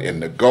silver,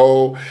 and the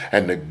gold,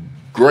 and the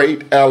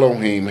great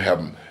Elohim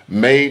have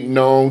made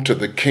known to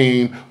the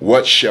king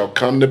what shall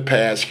come to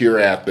pass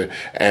hereafter,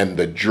 and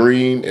the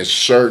dream is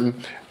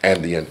certain,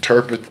 and the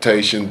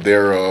interpretation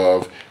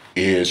thereof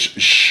is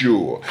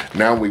sure.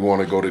 Now we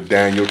want to go to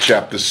Daniel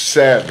chapter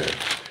 7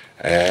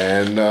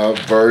 and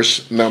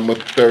verse number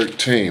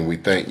 13. We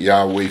thank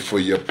Yahweh for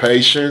your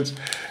patience,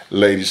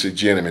 ladies and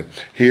gentlemen.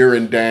 Here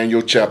in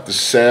Daniel chapter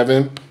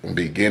 7,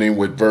 beginning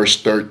with verse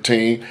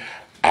 13,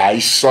 I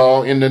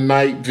saw in the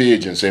night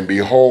visions, and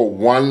behold,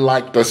 one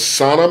like the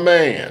Son of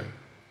Man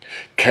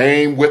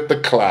came with the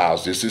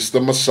clouds. This is the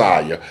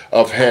Messiah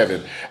of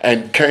heaven,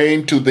 and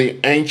came to the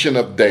Ancient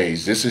of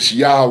Days. This is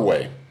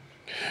Yahweh.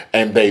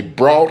 And they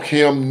brought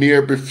him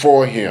near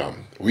before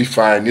him. We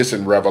find this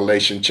in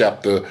Revelation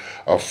chapter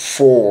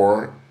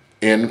 4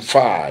 and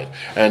 5.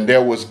 And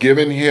there was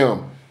given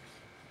him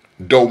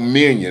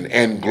dominion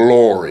and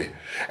glory,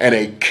 and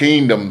a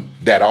kingdom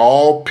that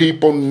all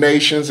people,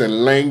 nations,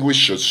 and language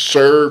should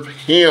serve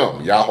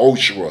him,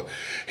 Yahushua.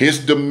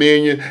 His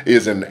dominion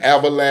is an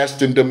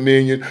everlasting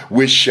dominion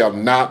which shall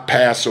not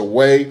pass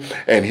away,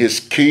 and his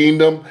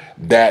kingdom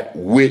that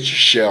which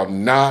shall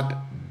not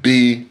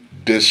be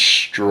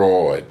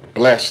destroyed.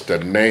 Bless the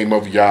name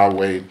of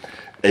Yahweh.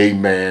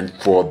 Amen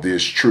for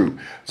this truth.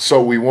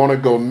 So we want to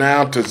go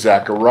now to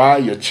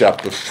Zechariah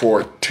chapter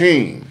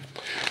 14.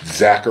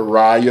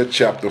 Zechariah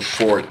chapter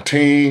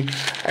 14,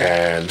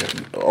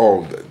 and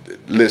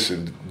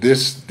listen,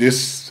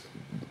 this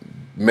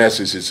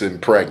message is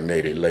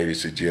impregnated,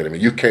 ladies and gentlemen.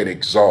 You can't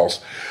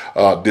exhaust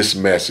this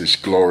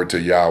message. Glory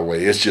to Yahweh.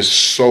 It's just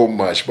so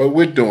much, but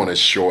we're doing a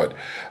short,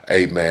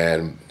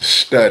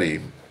 study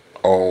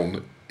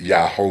on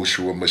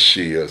Yahushua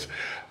Mashiach's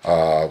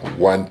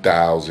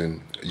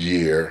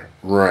 1,000-year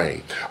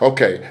reign.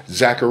 Okay,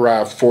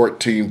 Zechariah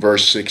 14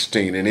 verse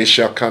 16, and it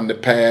shall come to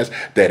pass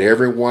that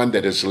everyone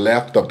that is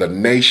left of the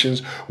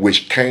nations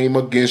which came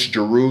against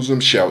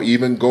Jerusalem shall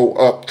even go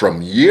up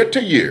from year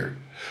to year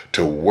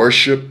to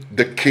worship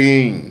the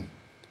King,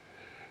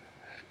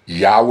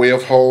 Yahweh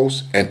of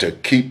hosts, and to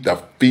keep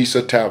the Feast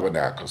of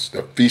Tabernacles.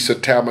 The Feast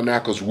of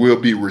Tabernacles will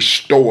be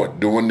restored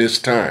during this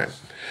time.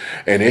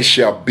 And it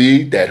shall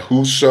be that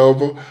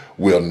whosoever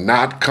will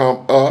not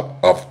come up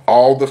of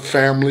all the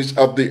families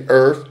of the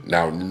earth.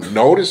 Now,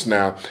 notice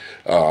now,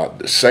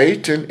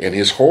 Satan and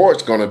his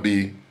horde's going to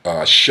be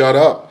shut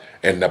up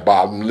in the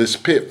bottomless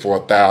pit for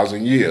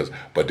 1,000 years.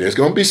 But there's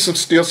going to be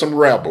still some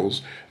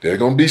rebels. There's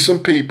going to be some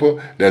people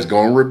that's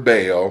going to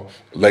rebel,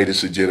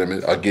 ladies and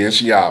gentlemen,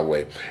 against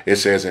Yahweh. It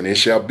says, and it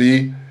shall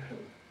be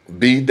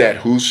that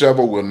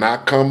whosoever will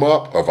not come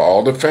up of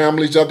all the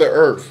families of the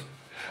earth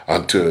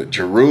unto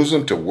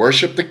Jerusalem to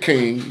worship the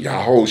King,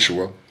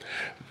 Yahushua,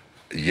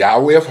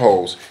 Yahweh of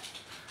hosts,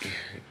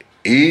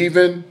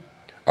 even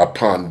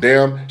upon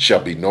them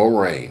shall be no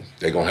rain.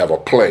 They're going to have a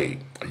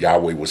plague.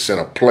 Yahweh will send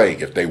a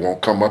plague if they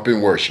won't come up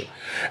and worship.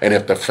 And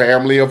if the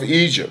family of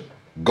Egypt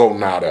go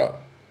not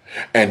up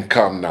and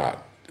come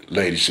not,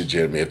 ladies and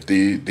gentlemen, if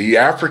the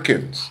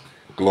Africans,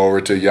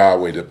 glory to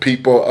Yahweh, the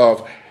people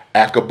of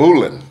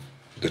Akabulan,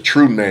 the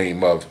true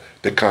name of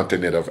the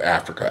continent of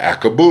Africa,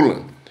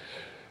 Akabulan,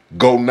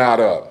 go not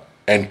up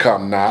and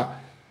come not,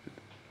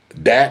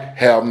 that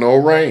have no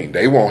rain.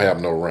 They won't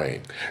have no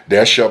rain.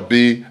 There shall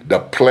be the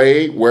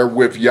plague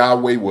wherewith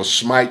Yahweh will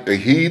smite the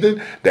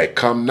heathen that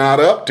come not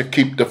up to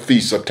keep the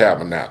Feast of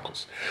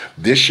Tabernacles.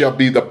 This shall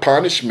be the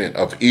punishment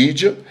of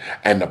Egypt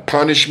and the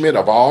punishment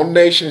of all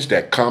nations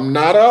that come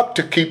not up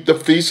to keep the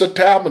Feast of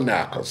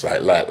Tabernacles.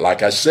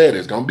 Like I said,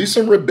 there's going to be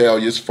some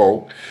rebellious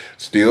folk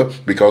still,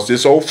 because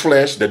this old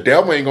flesh, the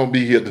devil ain't going to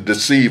be here to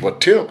deceive or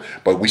tempt,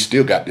 but we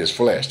still got this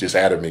flesh, this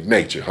Adamic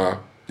nature,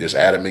 this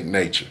Adamic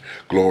nature.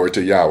 Glory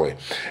to Yahweh.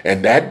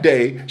 And that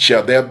day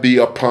shall there be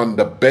upon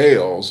the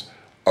bales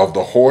of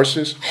the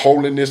horses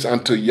holiness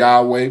unto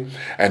Yahweh,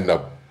 and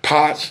the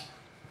pots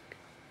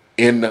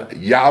in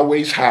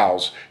Yahweh's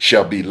house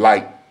shall be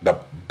like the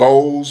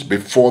bowls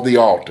before the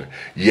altar.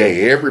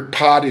 Yea, every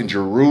pot in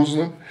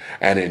Jerusalem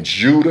and in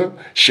Judah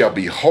shall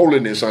be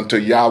holiness unto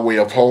Yahweh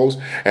of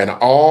hosts, and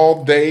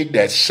all they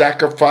that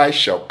sacrifice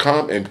shall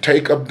come and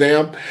take of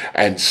them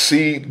and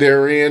seed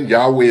therein.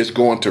 Yahweh is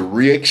going to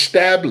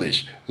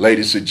reestablish,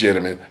 ladies and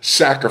gentlemen,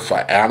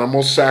 sacrifice,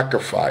 animal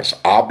sacrifice,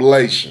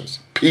 oblations,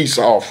 peace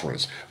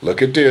offerings.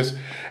 Look at this.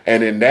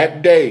 And in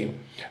that day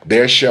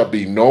there shall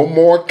be no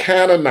more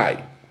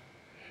Canaanite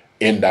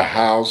in the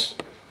house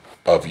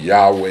of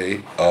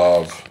Yahweh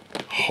of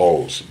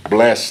hosts.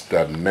 Bless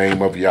the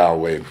name of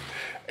Yahweh.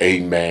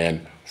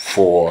 Amen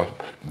for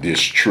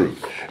this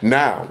truth.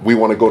 Now we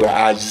want to go to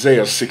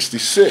Isaiah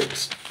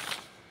 66.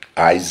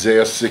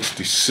 Isaiah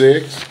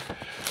 66.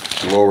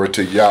 Glory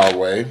to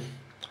Yahweh.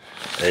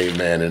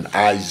 Amen. In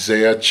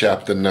Isaiah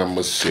chapter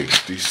number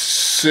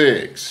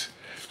 66.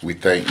 We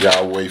thank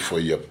Yahweh for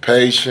your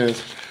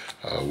patience.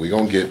 We're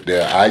going to get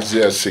there.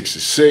 Isaiah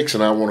 66,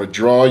 and I want to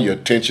draw your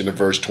attention to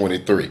verse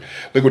 23.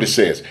 Look what it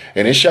says.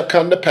 And it shall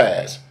come to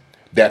pass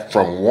that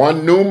from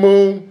one new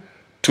moon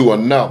to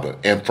another,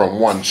 and from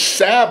one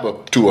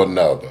Sabbath to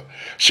another,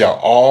 shall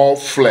all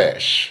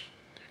flesh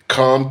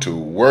come to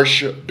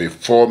worship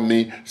before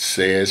me,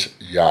 says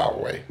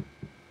Yahweh.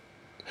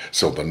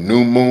 So the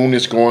new moon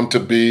is going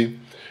to be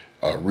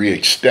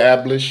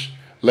reestablished,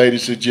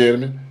 ladies and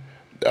gentlemen.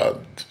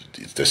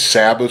 The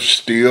Sabbath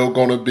still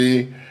going to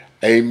be,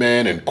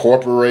 amen,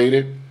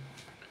 incorporated.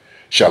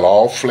 Shall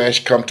all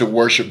flesh come to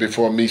worship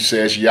before me,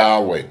 says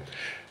Yahweh.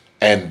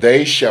 And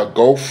they shall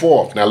go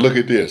forth. Now look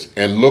at this.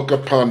 And look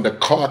upon the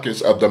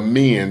carcass of the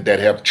men that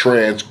have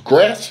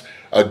transgressed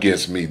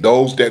against me.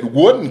 Those that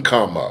wouldn't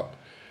come up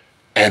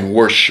and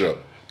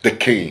worship the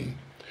King.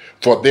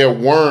 For their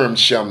worms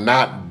shall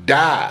not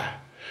die,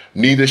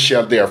 neither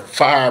shall their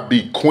fire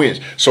be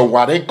quenched. So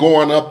while they're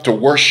going up to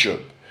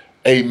worship,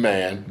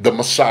 amen, the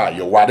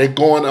Messiah, while they're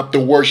going up to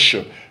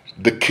worship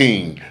the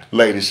King,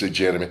 ladies and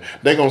gentlemen,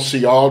 they're going to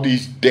see all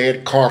these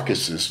dead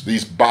carcasses,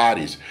 these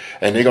bodies,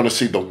 and they're going to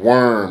see the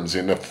worms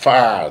and the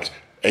fires,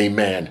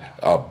 amen,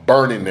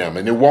 burning them,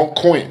 and it won't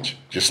quench.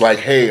 Just like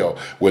hell,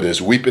 where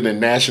there's weeping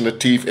and gnashing of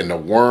teeth, and the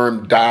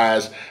worm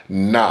dies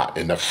not,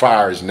 and the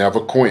fire is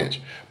never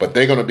quenched. But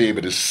they're going to be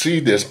able to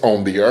see this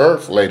on the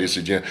earth, ladies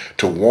and gentlemen,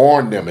 to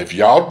warn them, if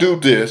y'all do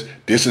this,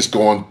 this is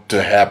going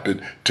to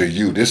happen to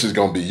you. This is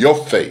going to be your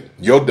fate,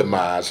 your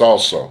demise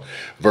also.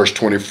 Verse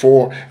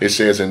 24, it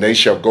says, and they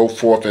shall go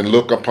forth and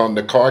look upon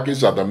the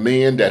carcass of the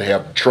men that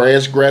have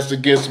transgressed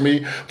against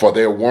me, for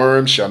their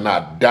worms shall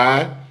not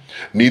die,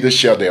 neither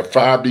shall their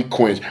fire be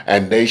quenched,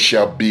 and they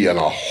shall be in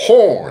a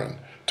horn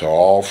to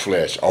all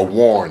flesh, a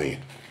warning.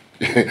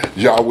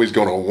 Yahweh's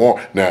going to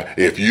warn. Now,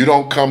 if you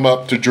don't come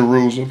up to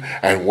Jerusalem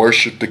and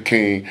worship the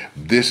King,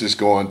 this is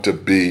going to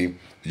be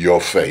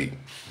your fate.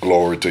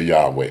 Glory to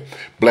Yahweh.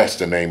 Bless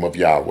the name of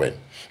Yahweh.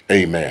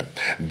 Amen.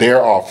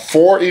 There are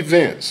 4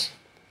 events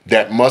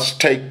that must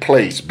take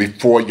place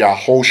before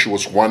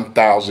Yahoshua's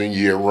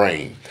 1,000-year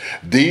reign.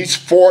 These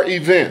 4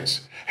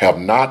 events have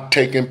not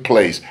taken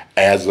place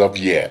as of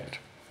yet.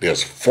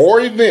 There's 4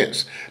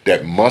 events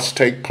that must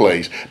take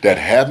place that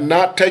have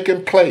not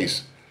taken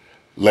place,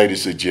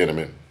 ladies and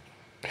gentlemen,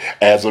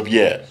 as of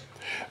yet.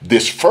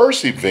 This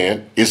first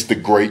event is the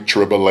Great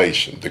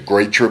Tribulation. The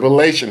Great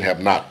Tribulation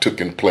have not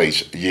taken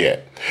place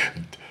yet.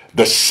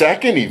 The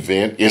second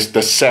event is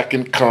the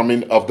second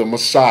coming of the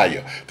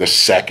Messiah. The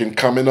second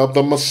coming of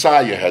the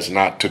Messiah has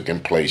not taken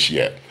place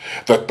yet.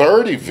 The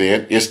third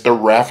event is the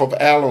wrath of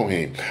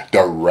Elohim.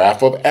 The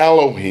wrath of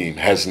Elohim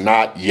has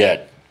not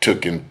yet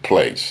taken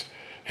place,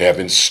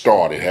 haven't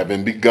started,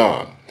 haven't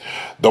begun.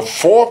 The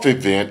fourth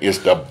event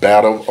is the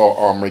Battle of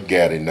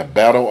Armageddon. The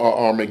Battle of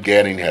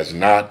Armageddon has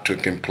not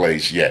taken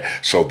place yet.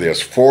 So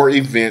there's 4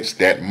 events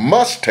that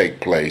must take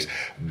place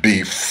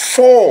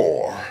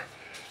before,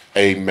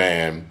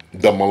 amen,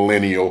 the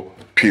millennial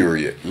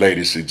period,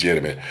 ladies and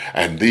gentlemen.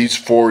 And these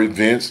 4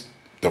 events,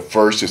 the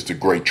first is the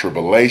Great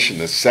Tribulation.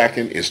 The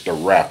second is the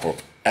wrath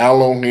of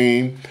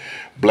Elohim.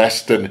 The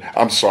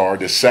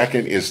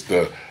second is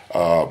the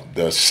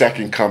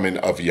second coming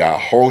of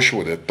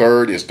Yahushua. The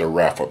third is the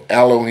wrath of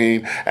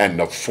Elohim. And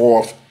the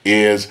fourth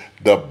is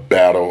the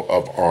Battle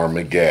of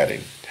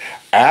Armageddon.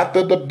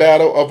 After the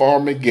Battle of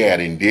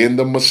Armageddon, then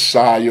the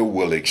Messiah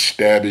will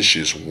establish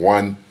his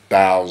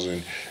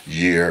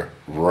 1,000-year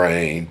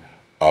reign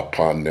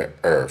upon the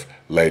earth,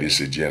 ladies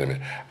and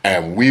gentlemen.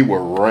 And we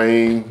will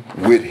reign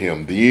with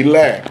him, the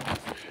elect,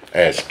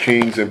 as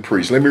kings and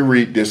priests. Let me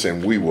read this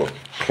and we will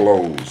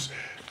close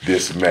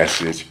this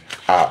message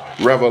out.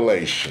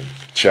 Revelation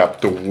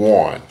chapter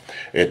 1,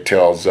 it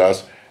tells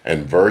us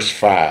in verse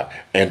 5,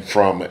 and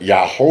from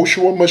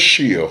Yahushua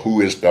Mashiach, who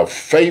is the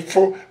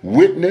faithful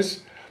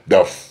witness,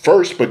 the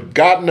first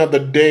begotten of the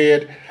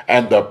dead,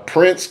 and the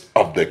prince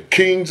of the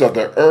kings of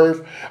the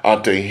earth,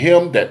 unto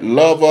him that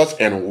loved us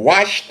and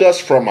washed us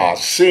from our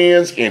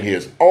sins in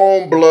his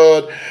own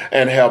blood,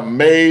 and have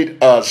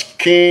made us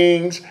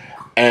kings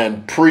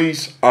and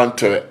priest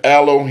unto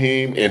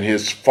Elohim and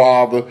his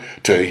Father.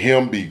 To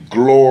him be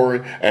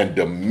glory and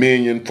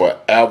dominion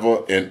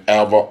forever and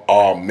ever.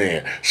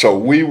 Amen. So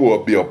we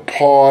will be a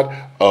part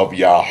of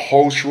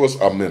Yahoshua's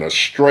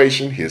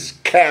administration, his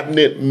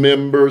cabinet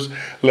members,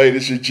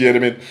 ladies and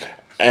gentlemen,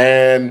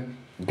 and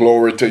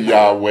glory to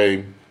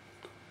Yahweh.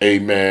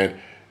 Amen.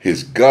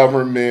 His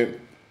government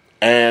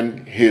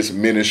and his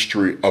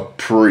ministry of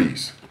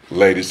priests,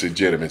 ladies and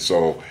gentlemen.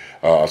 So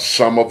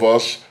some of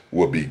us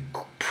will be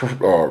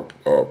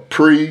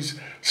priests.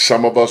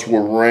 Some of us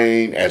will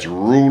reign as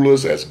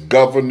rulers, as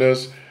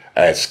governors,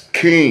 as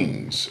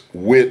kings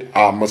with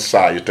our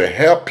Messiah to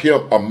help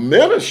him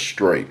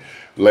administrate,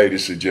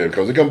 ladies and gentlemen,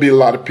 because there's going to be a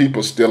lot of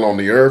people still on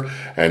the earth,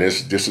 and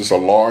this is a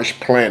large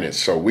planet.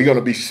 So we're going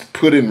to be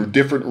put in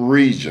different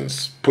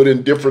regions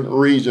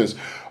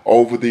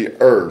over the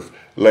earth,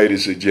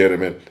 ladies and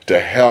gentlemen, to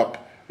help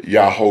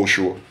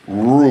Yahushua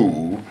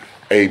rule,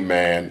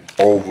 amen,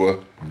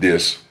 over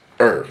this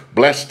earth.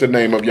 Bless the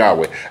name of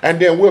Yahweh. And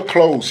then we'll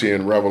close here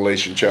in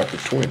Revelation chapter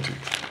 20.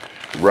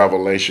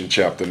 Revelation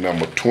chapter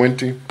number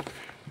 20.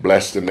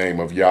 Bless the name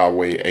of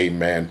Yahweh,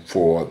 amen,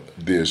 for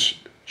this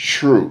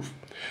truth.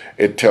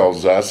 It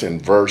tells us in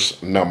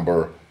verse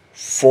number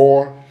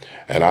 4,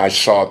 and I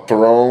saw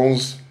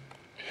thrones,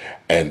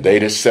 and they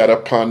that sat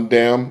upon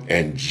them,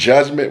 and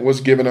judgment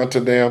was given unto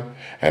them.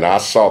 And I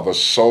saw the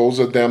souls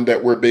of them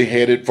that were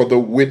beheaded for the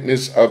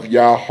witness of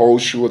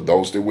Yahushua,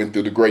 those that went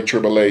through the great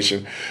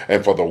tribulation,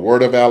 and for the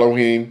word of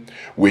Elohim,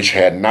 which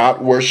had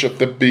not worshipped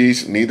the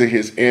beast, neither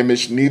his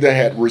image, neither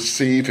had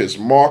received his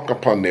mark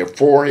upon their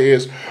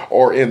foreheads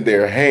or in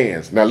their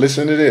hands. Now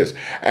listen to this.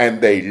 And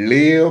they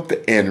lived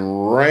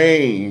and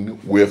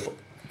reigned with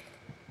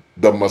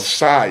the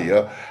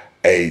Messiah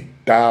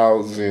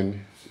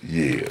 1,000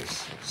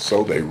 years.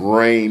 So they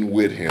reign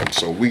with him.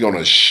 So we're going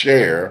to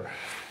share,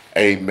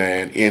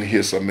 amen, in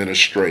his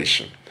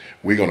administration.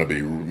 We're going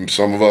to be,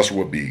 some of us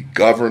will be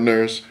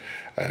governors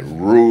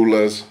and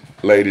rulers,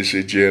 ladies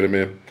and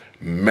gentlemen,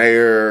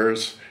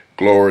 mayors,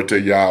 glory to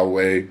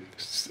Yahweh.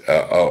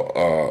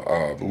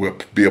 Will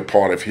be a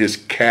part of his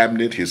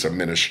cabinet, his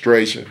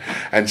administration.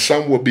 And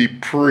some will be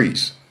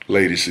priests,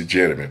 ladies and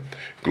gentlemen,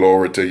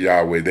 glory to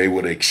Yahweh. They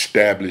would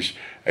establish,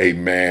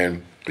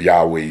 amen,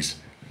 Yahweh's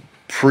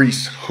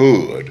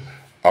priesthood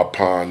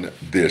upon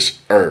this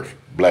earth.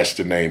 Bless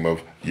the name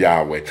of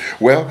Yahweh.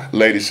 Well,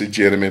 ladies and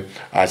gentlemen,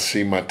 I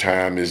see my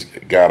time has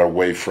got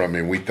away from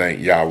me. We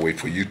thank Yahweh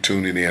for you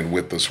tuning in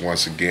with us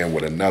once again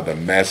with another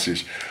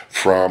message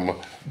from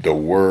the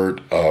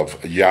word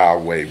of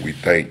Yahweh. We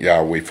thank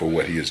Yahweh for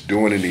what he is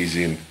doing in these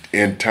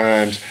end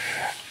times.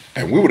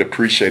 And we would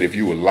appreciate if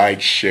you would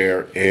like,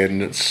 share,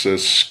 and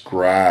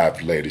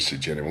subscribe, ladies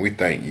and gentlemen. We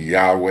thank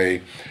Yahweh,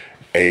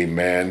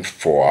 amen,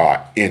 for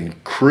our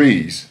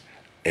increase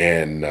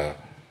in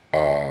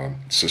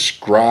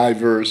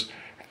subscribers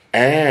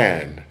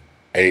and,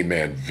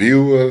 amen,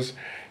 viewers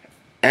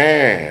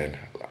and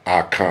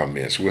our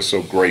comments. We're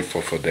so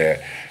grateful for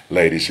that,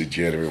 ladies and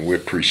gentlemen. We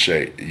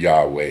appreciate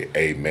Yahweh,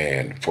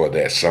 amen, for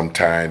that.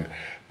 Sometime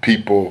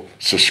people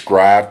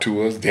subscribe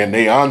to us, then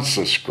they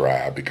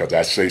unsubscribe because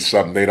I say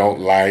something they don't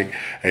like.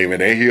 Amen.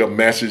 They hear a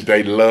message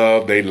they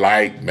love, they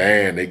like,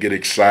 man, they get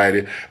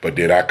excited. But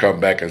then I come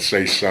back and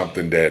say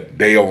something that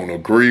they don't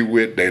agree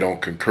with, they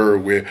don't concur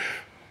with.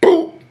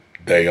 Boom,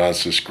 they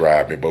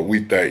unsubscribe me. But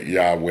we thank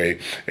Yahweh,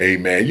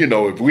 amen. You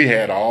know, if we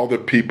had all the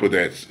people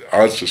that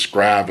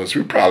unsubscribe us,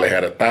 we probably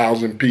had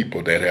 1,000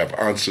 people that have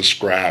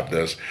unsubscribed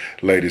us,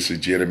 ladies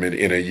and gentlemen,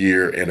 in a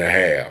year and a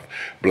half.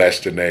 Bless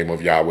the name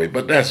of Yahweh.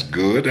 But that's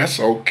good. That's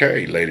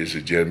okay, ladies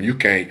and gentlemen. You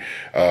can't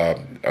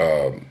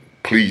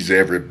please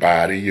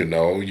everybody, you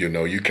know.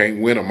 You can't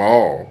win them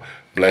all.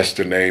 Bless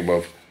the name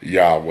of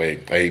Yahweh,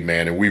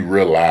 amen. And we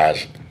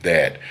realize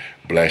that.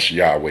 Bless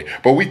Yahweh.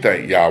 But we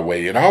thank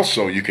Yahweh. And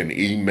also you can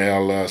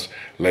email us,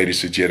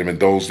 ladies and gentlemen,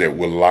 those that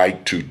would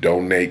like to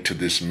donate to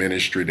this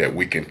ministry, that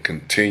we can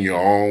continue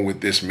on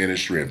with this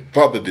ministry and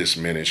further this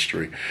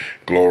ministry.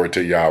 Glory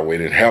to Yahweh.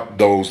 And help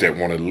those that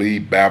want to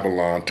leave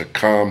Babylon to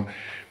come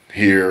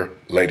here,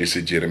 ladies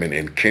and gentlemen,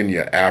 in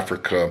Kenya,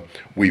 Africa.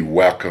 We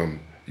welcome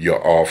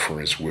your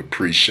offerings. We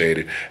appreciate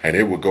it. And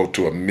it will go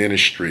to a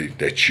ministry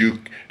that you,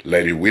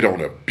 lady, we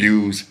don't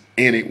abuse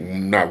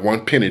not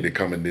one penny to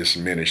come in this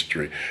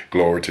ministry.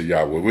 Glory to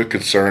Yahweh. We're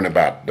concerned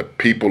about the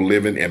people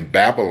living in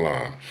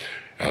Babylon,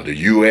 the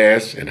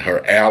U.S. and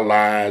her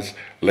allies,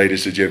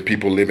 ladies and gentlemen,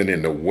 people living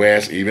in the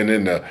West, even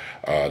in the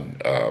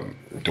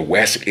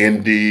West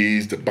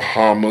Indies, the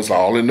Bahamas,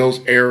 all in those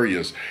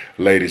areas,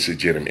 ladies and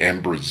gentlemen,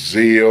 and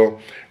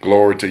Brazil.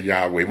 Glory to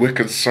Yahweh. We're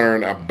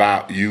concerned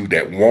about you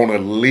that want to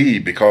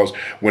leave, because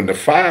when the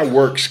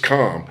fireworks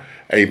come,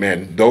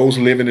 amen, those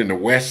living in the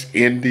West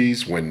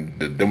Indies, when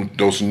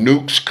those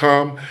nukes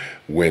come,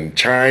 when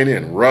China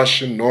and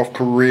Russia, North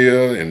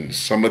Korea, and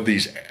some of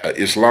these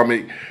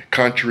Islamic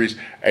countries,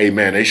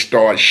 amen, they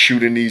start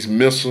shooting these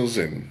missiles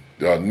and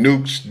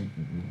nukes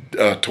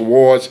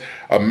towards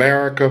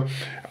America,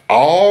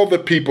 all the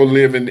people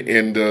living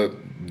in the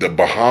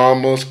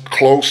Bahamas,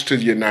 close to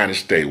the United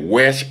States,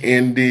 West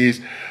Indies,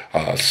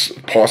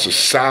 parts of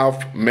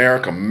South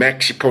America,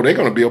 Mexico, they're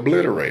going to be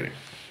obliterated.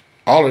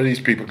 All of these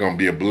people are going to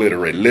be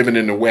obliterated, living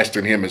in the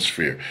Western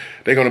Hemisphere.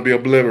 They're going to be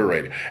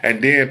obliterated.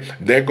 And then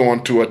they're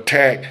going to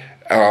attack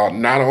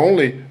not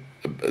only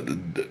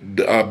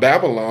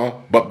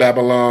Babylon, but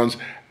Babylon's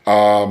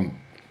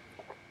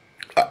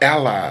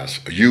allies,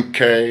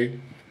 UK,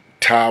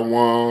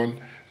 Taiwan,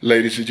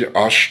 ladies and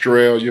gentlemen,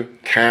 Australia,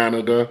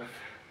 Canada,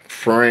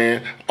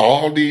 France,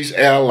 all these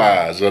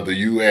allies of the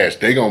U.S.,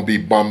 they're going to be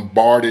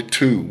bombarded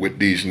too with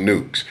these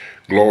nukes.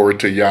 Glory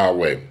to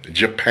Yahweh.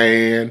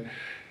 Japan.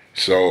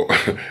 So,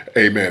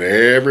 amen.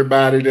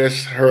 Everybody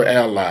that's her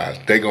allies,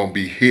 they're going to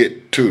be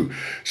hit too.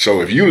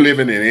 So if you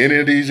living in any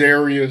of these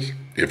areas,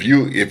 if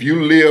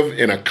you live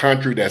in a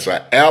country that's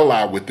an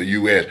ally with the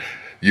U.S.,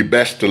 you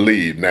best to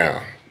leave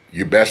now.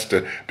 You best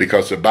to,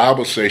 because the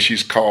Bible says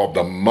she's called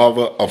the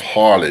mother of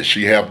harlots.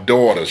 She have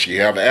daughters. She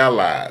have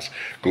allies.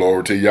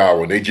 Glory to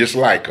Yahweh. They just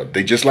like her.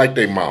 They just like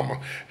their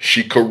mama.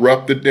 She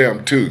corrupted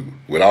them too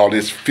with all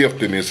this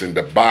filthiness and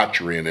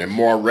debauchery and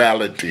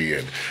immorality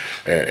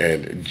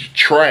and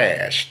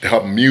trash.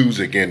 Her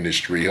music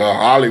industry, her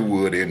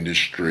Hollywood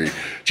industry,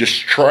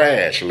 just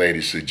trash,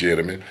 ladies and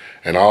gentlemen.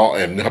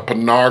 And her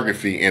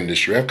pornography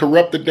industry have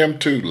corrupted them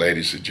too,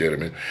 ladies and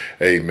gentlemen.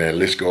 Amen.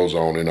 List goes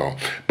on and on.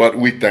 But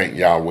we thank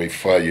Yahweh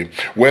for you.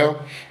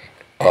 Well,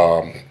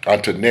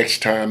 until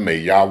next time, may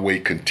Yahweh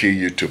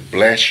continue to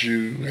bless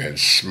you and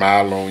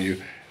smile on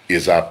you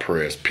is our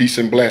prayers. Peace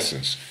and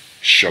blessings.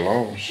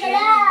 Shalom.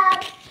 Shalom.